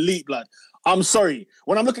call him elite, blood. I'm sorry.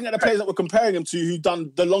 When I'm looking at the players that we're comparing him to who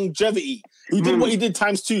done the longevity, who did what he did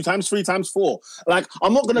times 2, times 3, times 4. Like,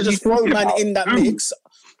 I'm not going to just throw man in that mix.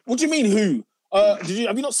 What do you mean, who? Have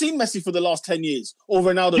you not seen Messi for the last 10 years? Or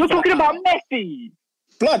Ronaldo? You're talking about Messi.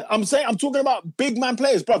 Blood, I'm talking about big man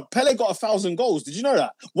players, bro. Pele got 1,000 goals. Did you know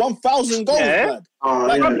that? 1,000 goals, blood.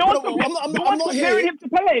 Like, I'm not comparing him to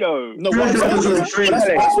Pele, though. No, but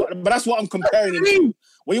that's what I'm comparing him to.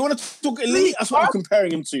 When you want to talk elite, that's what I'm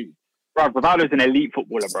comparing him to. Bro, Ronaldo's an elite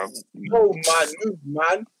footballer, bro. No,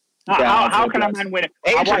 man. How can a man win it?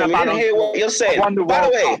 Adrian, we didn't hear what you're saying. By the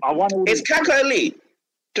way, is Kaka elite?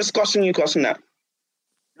 Just question that.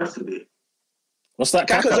 Definitely. What's that?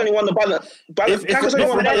 Kaka's only won the Ballon. Kaka's only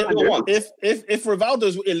won the Ballon d'Or once. If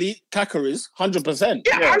Rivaldo's elite, Kaka is 100%.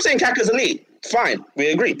 Yeah, I'm saying Kaka's elite. Fine,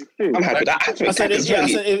 we agree. I'm happy with that. I said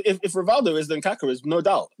if Rivaldo is, then Kaka is, no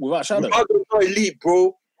doubt, without shadow. Rivaldo's not elite,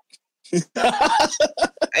 bro.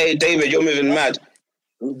 Hey, David, you're moving mad.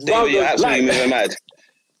 David, you're absolutely moving mad.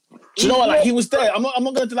 Do you know what? Like, he was there. I'm not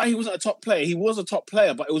going to deny he wasn't a top player. He was a top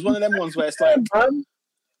player, but it was one of them ones where it's like,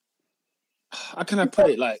 how can I put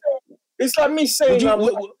it? Like, it's like me saying,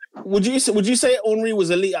 would you say Henry was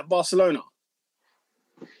elite at Barcelona?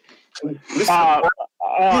 Yeah. He's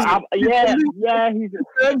and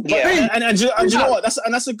do you know what?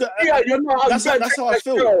 That's a good. Yeah, you're not. That's how I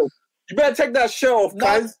feel. You better take that shirt off,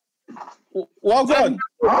 guys. Well done.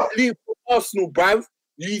 Leave Arsenal, bruv.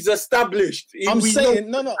 He's established. I'm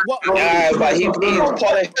saying no. What? Yeah, but he's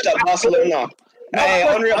polished at Barcelona. Hey,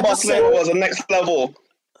 Henry at Barcelona was the next level.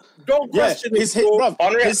 Don't question his but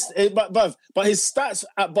his stats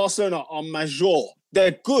at Barcelona are major.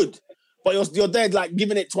 They're good, but you're dead like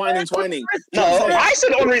giving it twining. No, I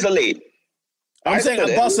said Henry's elite. I'm saying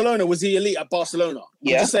at Barcelona, was he elite at Barcelona?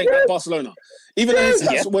 Yeah. I'm just saying at Barcelona. Even though his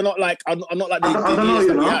stats were not like, I'm not like the years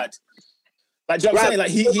that we had. Like, do you know what I'm saying?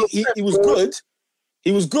 Like, he was good.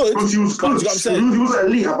 He was good. He was good. You know what I'm saying? He was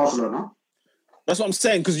elite at Barcelona. That's what I'm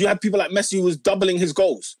saying, because you had people like Messi who was doubling his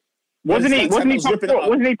goals. Wasn't he top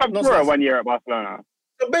scorer 1 year at Barcelona?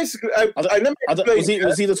 So basically,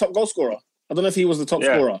 was he the top goal scorer? I don't know if he was the top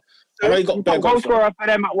scorer. I know he got top goal scorer for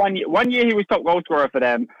them at 1 year. 1 year he was top goal scorer for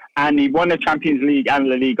them, and he won the Champions League and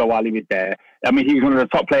La Liga while he was there. I mean, he was one of the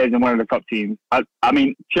top players in one of the top teams. I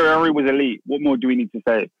mean, Thierry Henry was elite. What more do we need to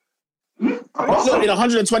say? Look, in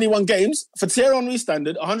 121 games, for Thierry Henry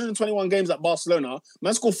standard, 121 games at Barcelona,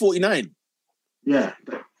 man scored 49. Yeah.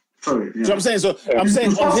 Sorry. Yeah. Do you know what I'm saying? So I'm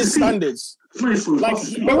saying on his standards, like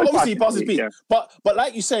obviously he passes peak, but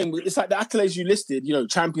like you're saying, it's like the accolades you listed. You know,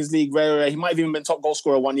 Champions League, rare. He might have even been top goal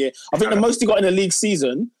scorer 1 year. I think the most he got in a league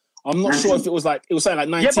season. I'm not sure if it was something like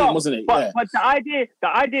 19, wasn't it? But the idea,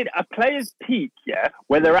 a player's peak,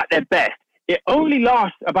 where they're at their best, it only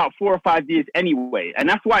lasts about 4 or 5 years anyway, and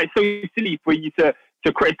that's why it's so silly for you to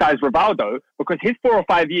criticize Rivaldo, because his 4 or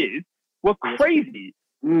 5 years were crazy.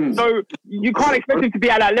 So you can't expect him to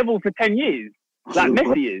be at that level for 10 years, like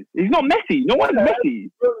Messi is. He's not Messi. No one's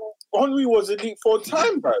Messi. Henry was elite for a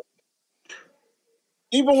time, bro.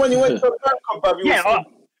 Even when he went to the World Cup, he was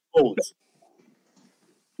goals.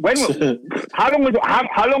 How long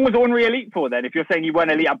was Henry elite for then? If you're saying he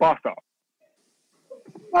weren't elite at Barca,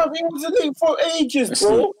 He was elite for ages,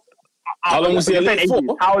 bro. How long was he elite for?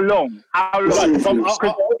 How long? Right,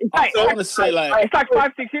 I want to say like it's like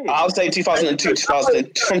 5-6 years. I'll say 2002,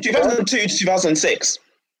 2000, from 2002 to 2006.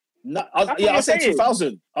 No, I'll say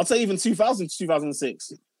 2000. I'll say even 2000 to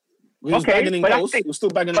 2006. He was banging in goals. He was still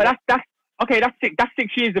banging in goals. That's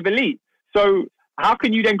 6 years of elite. So how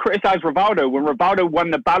can you then criticize Rivaldo when Rivaldo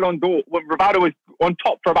won the Ballon d'Or? When Rivaldo was on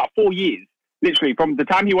top for about 4 years, literally from the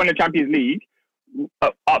time he won the Champions League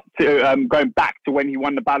up to going back to when he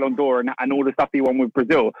won the Ballon d'Or and all the stuff he won with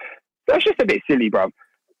Brazil. So it's just a bit silly, bro.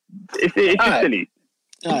 It's just silly.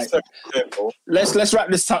 All right. Let's wrap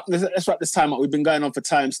this time. Let's wrap this time up. We've been going on for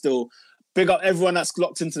time still. Big up everyone that's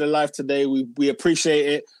locked into the live today. We appreciate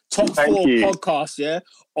it. Top 4 podcast, yeah,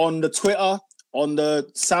 on the Twitter, on the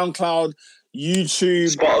SoundCloud,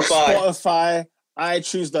 YouTube, Spotify,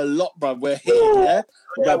 iTunes, the lot, bruv. We're here, yeah.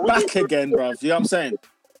 We're back again, bruv. You know what I'm saying?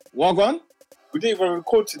 Wagwan? We didn't even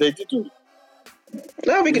record today, did we?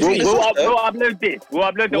 No, we can We'll upload this. We'll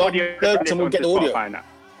upload the audio. And we'll get the audio.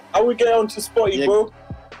 How we get onto Spotty, bro?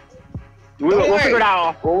 We'll figure it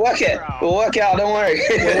out. We'll work it. We'll work it out. Don't worry.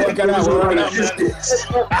 We'll work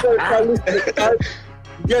it out.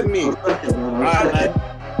 Get me. All right, man.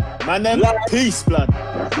 Man, then, peace, blood.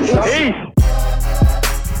 Peace.